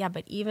like, yeah,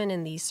 but even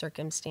in these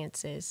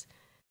circumstances,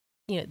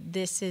 you know,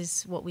 this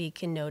is what we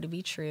can know to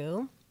be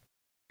true,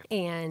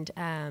 and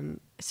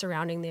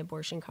surrounding the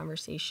abortion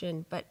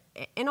conversation. But,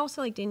 and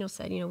also like Daniel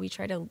said, you know, we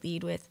try to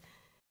lead with,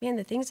 man,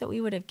 the things that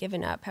we would have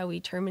given up, how we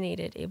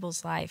terminated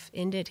Abel's life,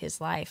 ended his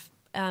life,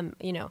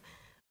 you know,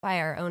 by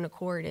our own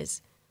accord,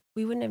 is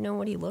we wouldn't have known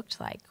what he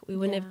looked like. We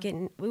wouldn't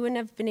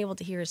have been able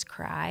to hear his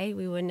cry.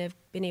 We wouldn't have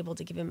been able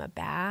to give him a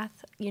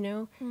bath, you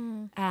know.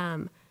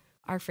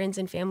 our friends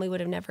and family would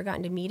have never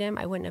gotten to meet him.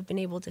 I wouldn't have been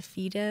able to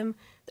feed him.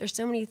 There's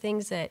so many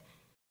things that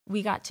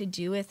we got to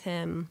do with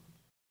him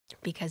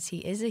because he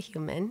is a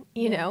human,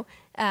 you know,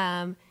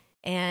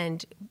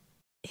 and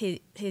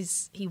he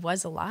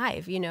was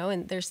alive, you know,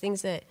 and there's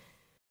things that,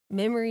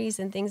 memories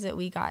and things that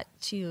we got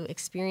to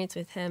experience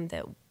with him,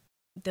 that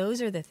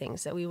those are the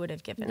things that we would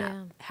have given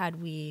up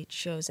had we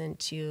chosen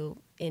to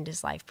end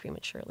his life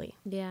prematurely.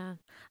 Yeah,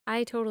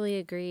 I totally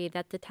agree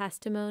that the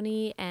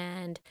testimony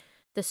and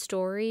the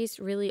stories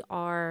really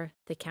are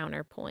the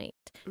counterpoint.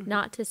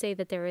 Not to say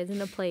that there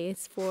isn't a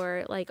place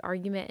for like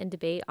argument and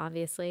debate.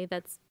 Obviously,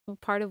 that's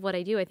part of what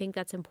I do. I think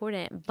that's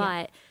important.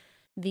 But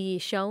the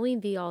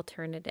showing the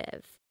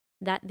alternative,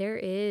 that there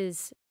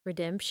is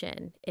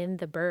redemption in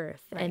the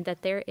birth, and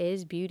that there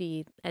is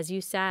beauty, as you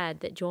said,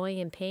 that joy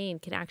and pain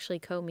can actually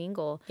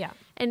commingle. Yeah.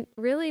 And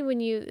really, when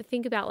you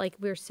think about like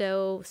we're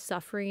so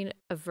suffering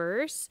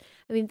averse,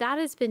 I mean, that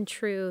has been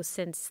true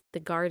since the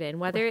garden,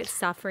 whether it's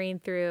suffering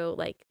through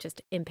like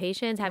just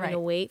impatience, having to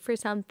wait for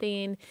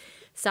something,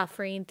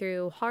 suffering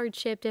through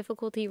hardship,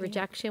 difficulty,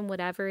 rejection,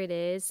 whatever it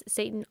is.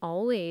 Satan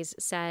always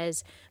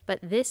says, but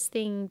this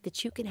thing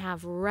that you can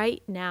have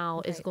right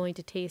now is going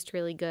to taste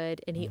really good.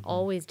 And he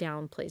always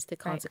downplays the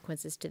consequences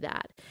to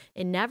that,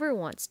 and never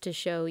wants to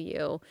show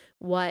you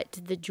what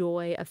the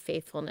joy of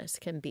faithfulness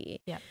can be.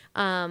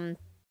 And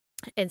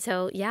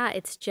so,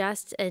 it's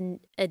just a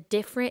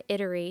different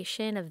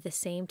iteration of the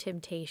same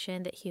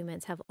temptation that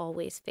humans have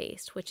always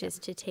faced, which is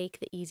to take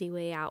the easy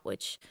way out,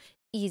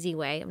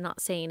 I'm not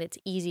saying it's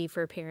easy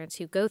for parents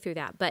who go through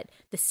that, but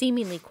the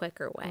seemingly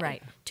quicker way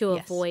to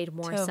avoid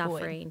more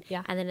suffering.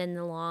 And then in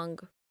the long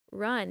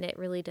run, it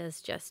really does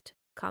just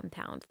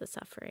compound the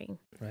suffering.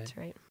 That's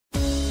right.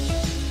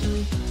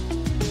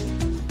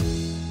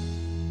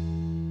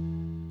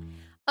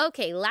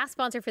 Okay, last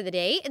sponsor for the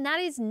day, and that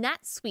is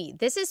NetSuite.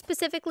 This is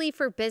specifically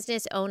for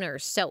business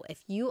owners. So if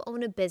you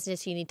own a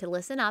business, you need to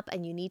listen up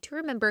and you need to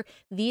remember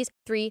these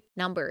three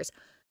numbers: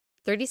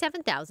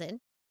 37,000,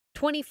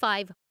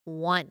 25,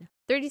 1.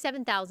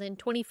 37,000,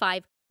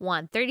 25,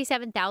 1.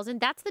 37,000,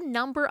 that's the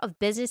number of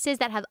businesses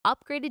that have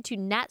upgraded to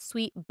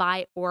NetSuite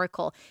by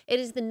Oracle. It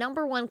is the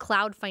 #1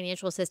 cloud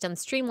financial system,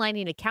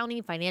 streamlining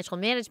accounting, financial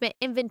management,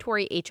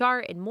 inventory,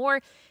 HR, and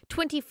more.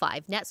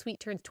 25. NetSuite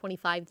turns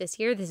 25 this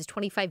year. This is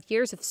 25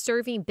 years of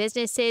serving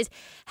businesses,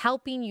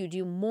 helping you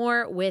do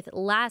more with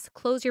less,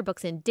 close your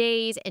books in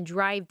days, and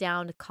drive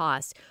down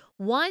costs.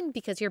 One,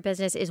 because your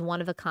business is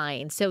one of a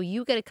kind. So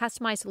you get a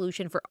customized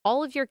solution for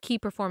all of your key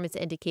performance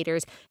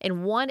indicators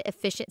in one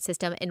efficient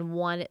system and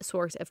one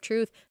source of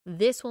truth.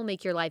 This will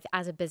make your life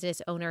as a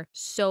business owner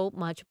so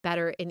much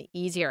better and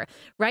easier.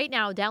 Right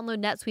now,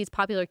 download NetSuite's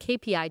popular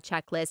KPI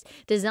checklist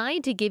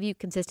designed to give you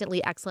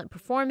consistently excellent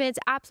performance,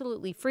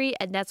 absolutely free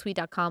at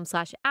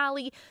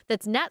netsuite.com/Allie.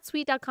 That's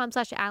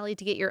netsuite.com/Allie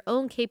to get your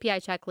own KPI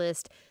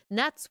checklist.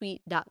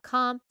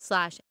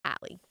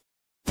 netsuite.com/Allie.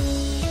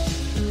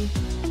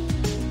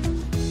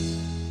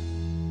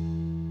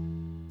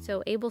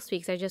 So Abel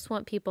Speaks, I just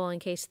want people, in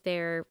case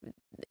they're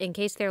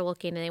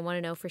looking and they want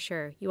to know for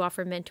sure, you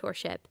offer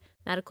mentorship,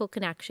 medical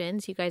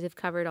connections. You guys have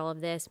covered all of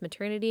this,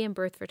 maternity and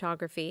birth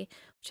photography,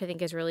 which I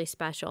think is really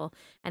special.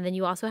 And then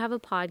you also have a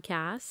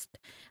podcast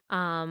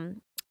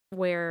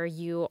where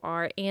you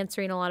are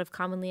answering a lot of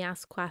commonly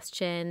asked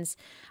questions,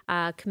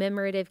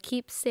 commemorative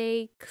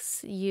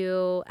keepsakes.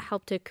 You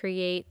help to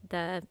create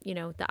the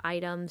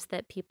items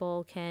that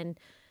people can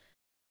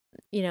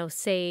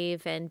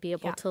save and be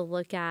able to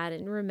look at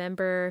and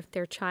remember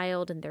their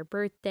child and their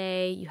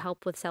birthday. You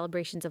help with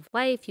celebrations of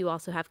life. You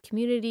also have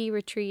community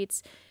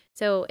retreats.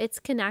 So it's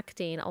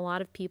connecting a lot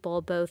of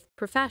people, both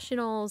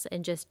professionals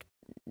and just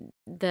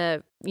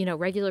the,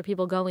 regular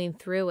people going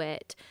through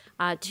it,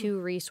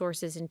 to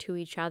resources and to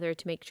each other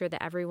to make sure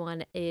that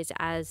everyone is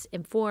as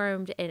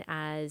informed and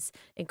as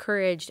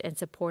encouraged and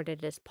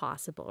supported as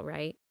possible,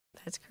 right?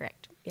 That's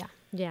correct. Yeah.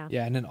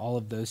 Yeah. And then all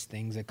of those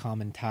things, a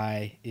common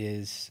tie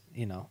is,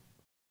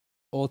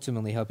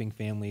 ultimately helping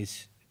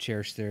families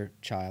cherish their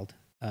child,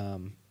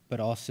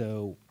 but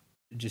also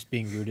just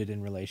being rooted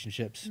in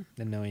relationships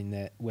and knowing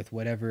that with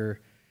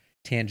whatever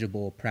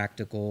tangible,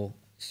 practical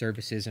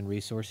services and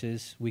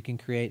resources we can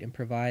create and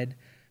provide,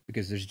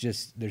 because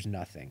there's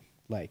nothing.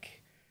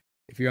 Like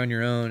if you're on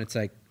your own, it's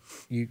like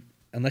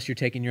unless you're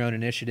taking your own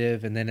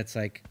initiative, and then it's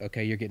like,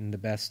 okay, you're getting the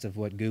best of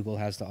what Google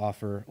has to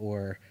offer,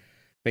 or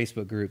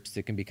Facebook groups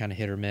that can be kind of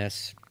hit or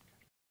miss.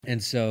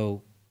 And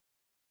so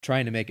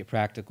trying to make it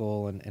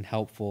practical and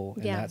helpful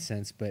in that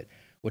sense. But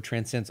what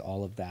transcends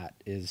all of that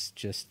is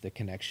just the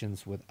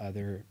connections with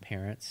other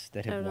parents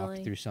that have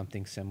walked through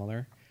something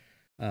similar.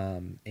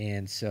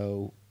 And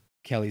so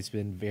Kelly's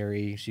been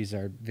she's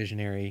our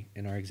visionary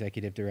and our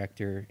executive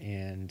director.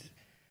 And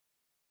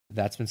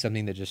that's been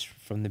something that just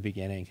from the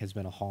beginning has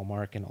been a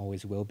hallmark and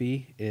always will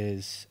be,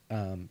 is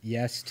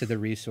yes to the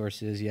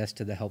resources, yes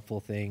to the helpful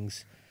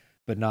things,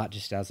 but not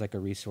just as like a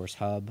resource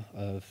hub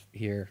of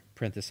here,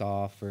 print this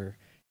off, or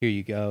here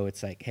you go.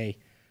 It's like, hey,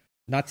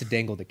 not to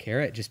dangle the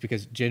carrot, just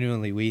because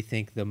genuinely we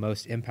think the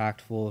most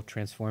impactful,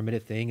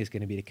 transformative thing is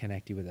going to be to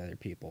connect you with other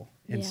people.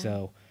 And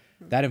so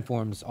that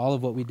informs all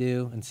of what we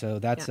do. And so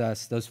that's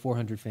us. Those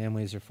 400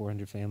 families are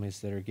 400 families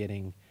that are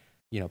getting,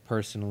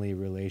 personally,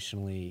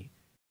 relationally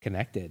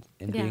connected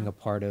and being a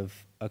part of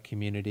a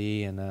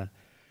community and a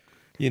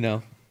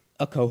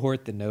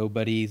cohort that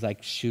nobody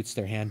like shoots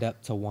their hand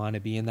up to want to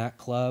be in that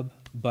club,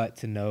 but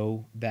to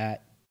know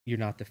that you're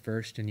not the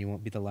first and you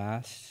won't be the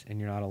last and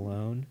you're not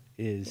alone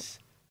is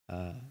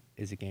a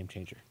game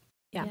changer.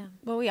 Yeah.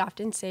 What we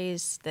often say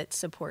is that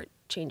support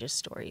changes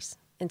stories.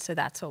 And so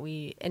that's what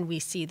we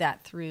see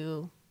that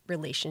through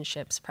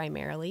relationships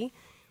primarily.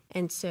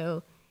 And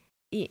so,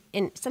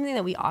 and something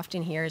that we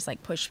often hear is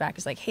like pushback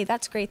is like, hey,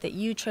 that's great that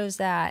you chose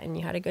that and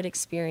you had a good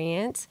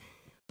experience.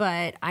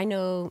 But I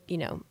know,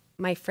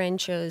 my friend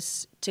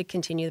chose to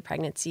continue the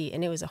pregnancy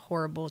and it was a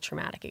horrible,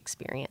 traumatic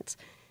experience.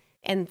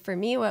 And for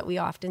me, what we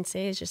often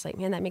say is just like,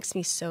 man, that makes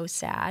me so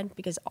sad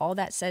because all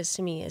that says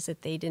to me is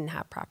that they didn't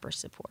have proper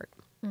support.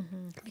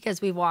 Mm-hmm.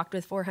 Because we've walked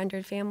with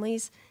 400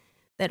 families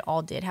that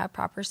all did have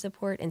proper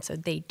support. And so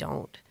they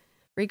don't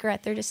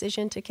regret their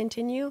decision to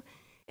continue.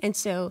 And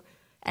so,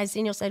 as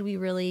Daniel said, we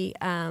really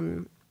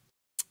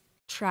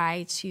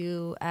try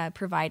to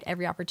provide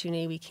every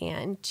opportunity we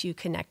can to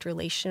connect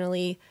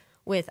relationally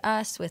with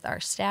us, with our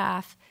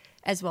staff,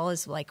 as well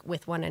as like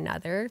with one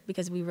another,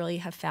 because we really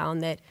have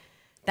found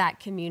that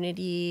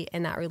community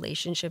and that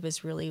relationship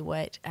is really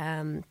what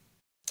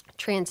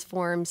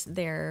transforms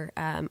their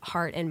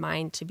heart and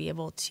mind to be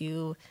able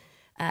to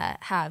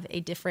have a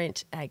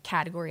different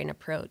category and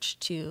approach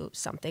to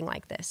something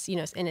like this.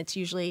 And it's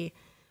usually,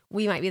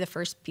 we might be the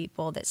first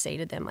people that say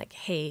to them like,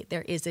 hey,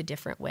 there is a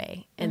different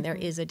way and there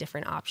is a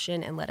different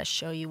option and let us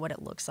show you what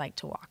it looks like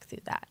to walk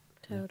through that.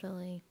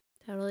 Totally.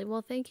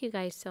 Well, thank you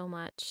guys so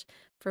much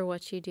for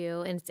what you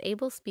do. And it's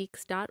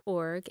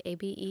abelspeaks.org,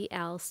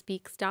 ABEL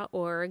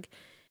speaks.org.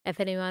 If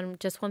anyone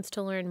just wants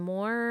to learn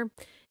more,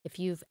 if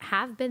you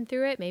have been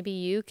through it, maybe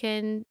you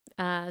can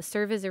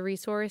serve as a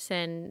resource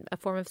and a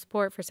form of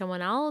support for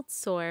someone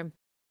else. Or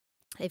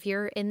if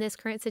you're in this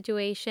current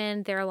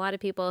situation, there are a lot of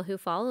people who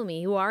follow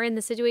me who are in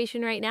the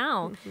situation right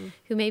now,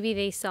 who maybe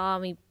they saw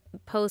me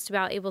post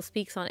about Abel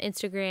Speaks on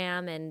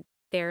Instagram and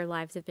their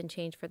lives have been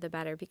changed for the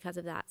better because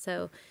of that.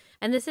 So,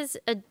 and this is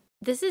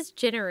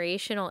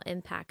generational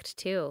impact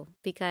too,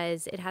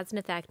 because it has an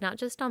effect not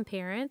just on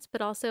parents, but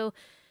also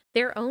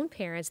their own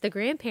parents, the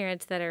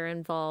grandparents that are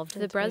involved,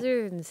 the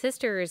brothers and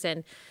sisters.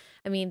 And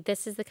I mean,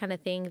 this is the kind of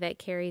thing that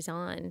carries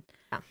on.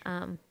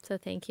 Yeah. So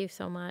thank you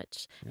so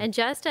much. Yeah. And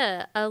just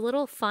a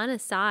little fun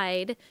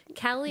aside,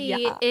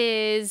 Kelly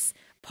is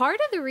part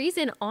of the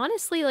reason,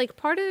 honestly,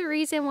 part of the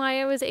reason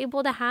why I was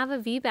able to have a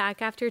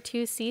VBAC after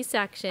 2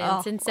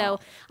 C-sections. So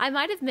I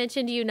might have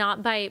mentioned you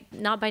not by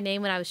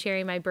name when I was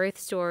sharing my birth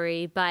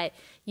story, but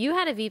you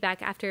had a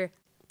VBAC after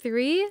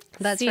 3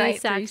 That's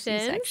C-sections. Right, 3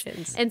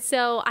 C-sections. And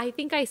so I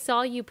think I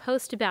saw you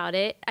post about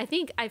it. I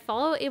think I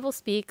follow Abel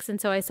Speaks,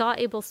 and so I saw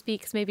Abel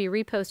Speaks maybe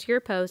repost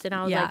your post, and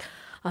I was like,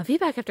 a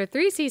VBAC after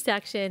 3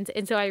 C-sections.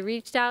 And so I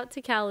reached out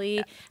to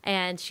Kelly,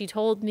 and she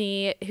told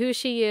me who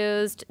she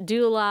used,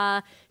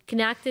 doula,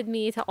 connected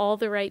me to all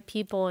the right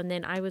people, and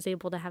then I was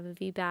able to have a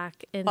VBAC.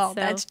 And so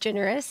that's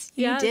generous.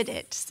 You did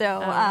it. So,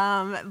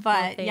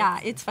 but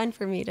it's fun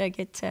for me to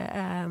get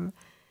to,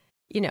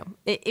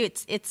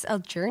 it's a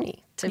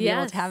journey to be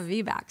able to have a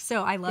VBAC.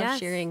 So I love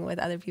sharing with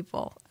other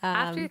people.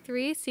 After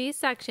 3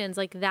 C-sections,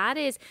 that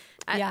is,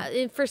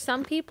 for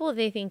some people,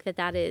 they think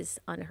that is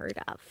unheard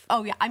of.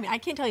 Oh yeah. I mean, I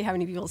can't tell you how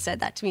many people said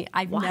that to me.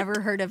 I've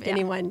never heard of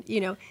anyone,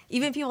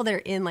 even people that are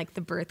in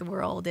the birth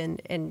world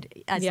and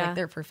as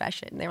their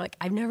profession, they're like,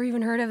 I've never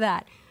even heard of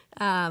that.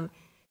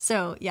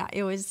 So yeah,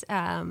 it was,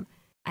 I'm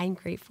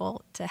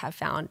grateful to have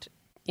found,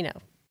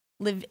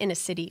 live in a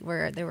city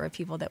where there were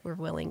people that were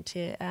willing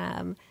to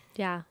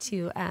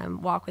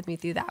walk with me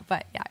through that.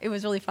 But yeah, it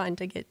was really fun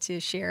to get to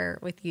share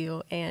with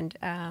you and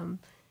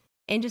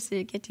just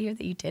to get to hear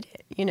that you did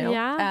it,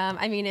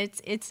 I mean,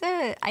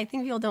 I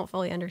think people don't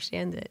fully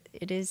understand that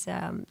it is,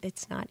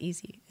 it's not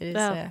easy. It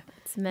is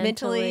it's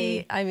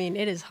mentally, I mean,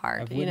 it is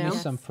hard, I've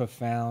witnessed some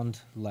profound,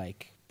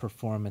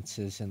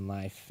 performances in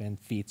life and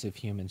feats of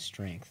human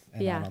strength.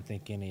 And I don't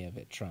think any of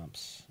it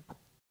trumps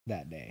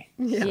that day.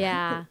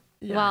 Yeah.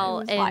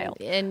 Well,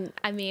 and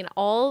I mean,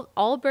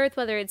 all birth,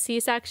 whether it's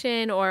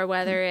C-section or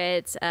whether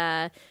it's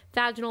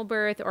vaginal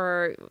birth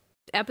or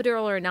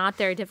epidural or not,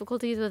 there are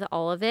difficulties with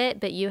all of it.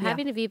 But you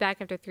having a VBAC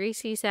after 3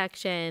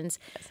 C-sections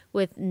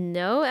with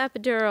no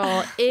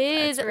epidural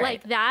is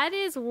that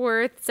is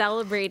worth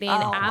celebrating.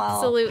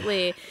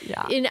 Absolutely.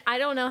 Wow. Yeah. And I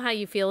don't know how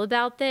you feel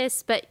about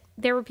this, but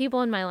there were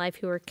people in my life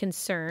who were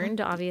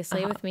concerned,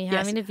 obviously, with me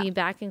having a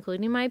VBAC,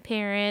 including my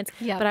parents.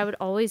 Yeah. But I would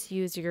always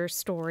use your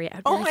story.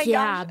 I'd be like,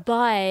 gosh.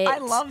 But I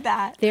love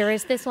that. There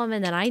is this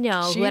woman that I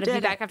know who had a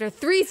VBAC after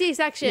 3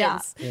 C-sections. Yeah.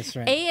 That's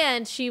right.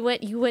 And you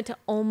went to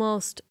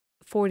almost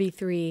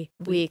 43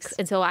 weeks.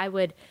 And so I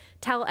would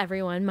tell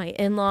everyone, my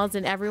in-laws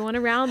and everyone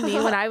around me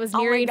when I was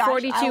nearing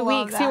 42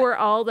 weeks who were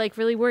all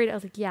really worried. I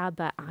was like, yeah,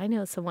 but I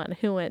know someone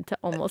who went to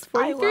almost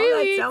 43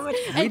 weeks. So much.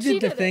 We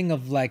did the thing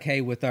of hey,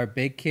 with our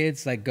big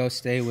kids, go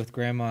stay with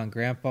grandma and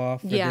grandpa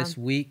for this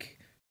week.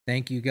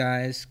 Thank you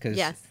guys. Because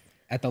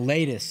at the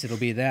latest, it'll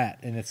be that.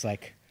 And it's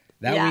like,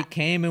 that week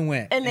came and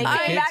went. And the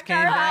kids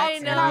came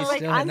back, and we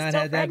still had not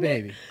had that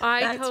baby.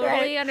 I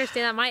totally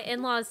understand that. My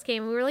in-laws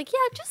came, and we were like,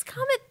 yeah, just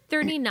come at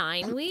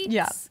 39 weeks.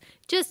 Yeah.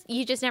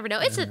 You just never know.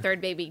 It's the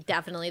third baby.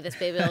 Definitely this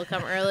baby will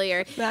come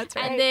earlier. That's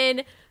right. And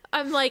then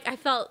I'm like,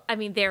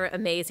 they're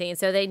amazing.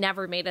 So they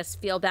never made us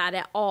feel bad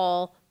at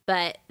all.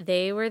 But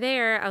they were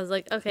there. I was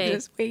like, okay,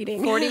 just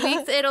waiting. 40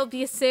 weeks, it'll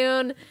be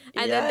soon.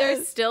 And then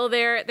they're still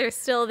there. They're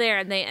still there.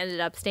 And they ended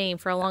up staying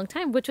for a long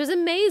time, which was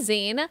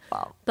amazing.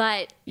 Wow.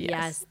 But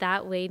yes,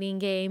 that waiting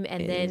game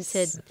and then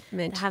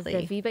to have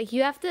the feedback,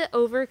 you have to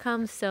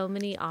overcome so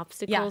many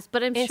obstacles.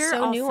 But I'm sure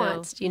so also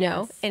nuanced, you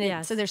know?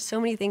 And so there's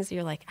so many things that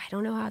you're like, I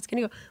don't know how it's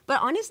going to go.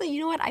 But honestly, you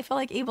know what? I feel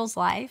like Abel's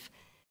life,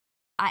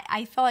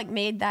 I felt like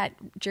made that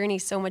journey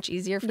so much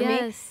easier for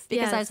me.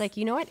 Because I was like,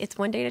 you know what? It's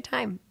one day at a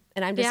time.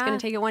 And I'm just going to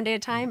take it one day at a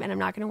time, and I'm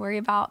not going to worry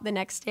about the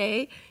next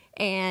day.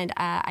 And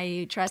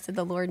I trusted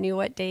the Lord knew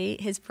what day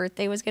his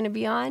birthday was going to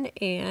be on.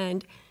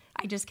 And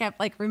I just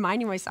kept like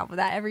reminding myself of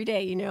that every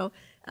day, you know,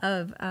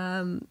 of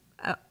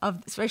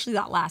especially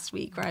that last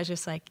week where I was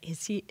just like,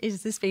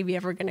 is this baby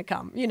ever going to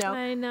come? You know?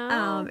 I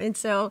know.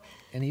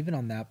 And even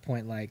on that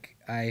point, like,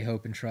 I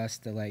hope and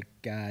trust that like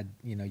God,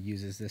 you know,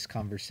 uses this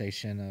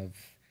conversation of,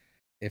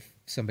 if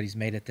somebody's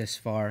made it this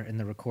far in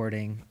the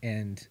recording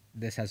and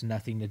this has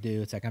nothing to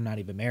do, it's like, I'm not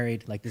even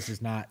married. Like, this is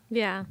not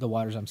the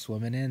waters I'm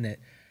swimming in, that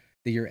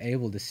you're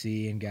able to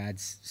see, and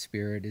God's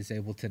Spirit is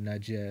able to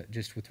nudge you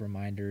just with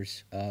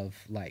reminders of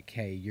like,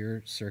 hey,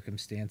 your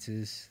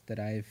circumstances that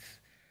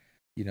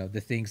the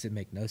things that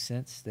make no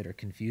sense, that are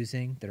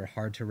confusing, that are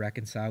hard to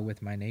reconcile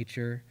with my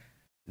nature,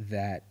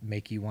 that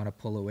make you want to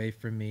pull away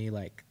from me.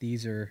 Like,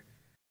 these are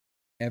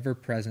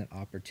ever-present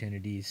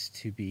opportunities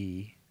to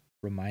be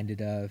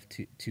reminded of,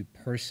 to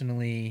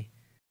personally,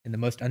 in the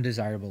most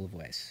undesirable of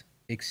ways,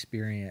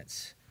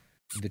 experience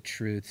the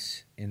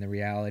truths and the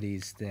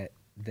realities that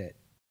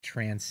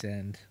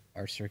transcend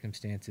our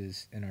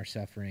circumstances and our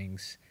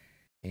sufferings.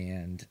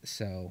 And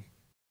so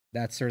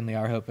that's certainly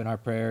our hope and our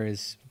prayer,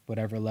 is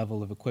whatever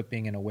level of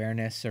equipping and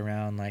awareness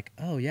around like,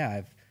 oh yeah,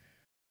 I've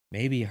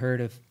maybe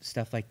heard of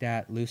stuff like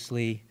that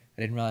loosely,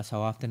 I didn't realize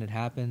how often it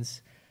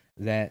happens,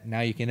 that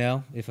now you can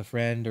know if a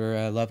friend or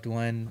a loved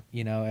one,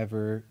 you know,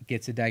 ever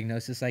gets a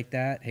diagnosis like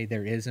that, hey,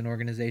 there is an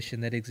organization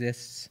that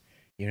exists,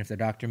 even if the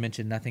doctor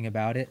mentioned nothing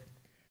about it.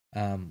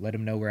 Let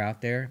them know we're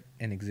out there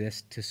and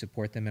exist to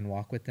support them and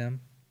walk with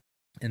them.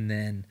 And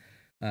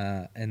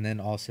then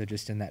also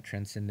just in that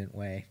transcendent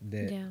way,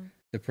 that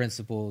the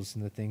principles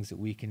and the things that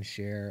we can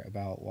share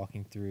about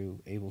walking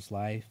through Abel's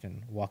life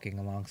and walking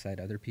alongside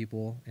other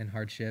people in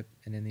hardship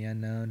and in the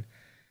unknown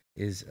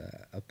is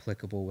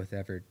applicable with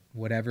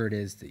whatever it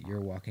is that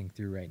you're walking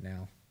through right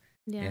now.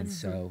 Yeah. And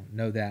so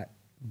know that,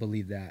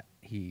 believe that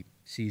he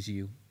sees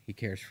you, he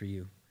cares for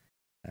you.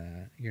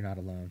 You're not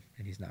alone,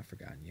 and he's not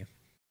forgotten you.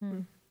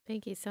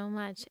 Thank you so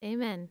much.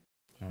 Amen.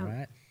 All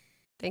right.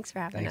 Thanks for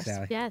having us.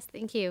 Allie. Yes,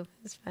 thank you.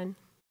 It was fun.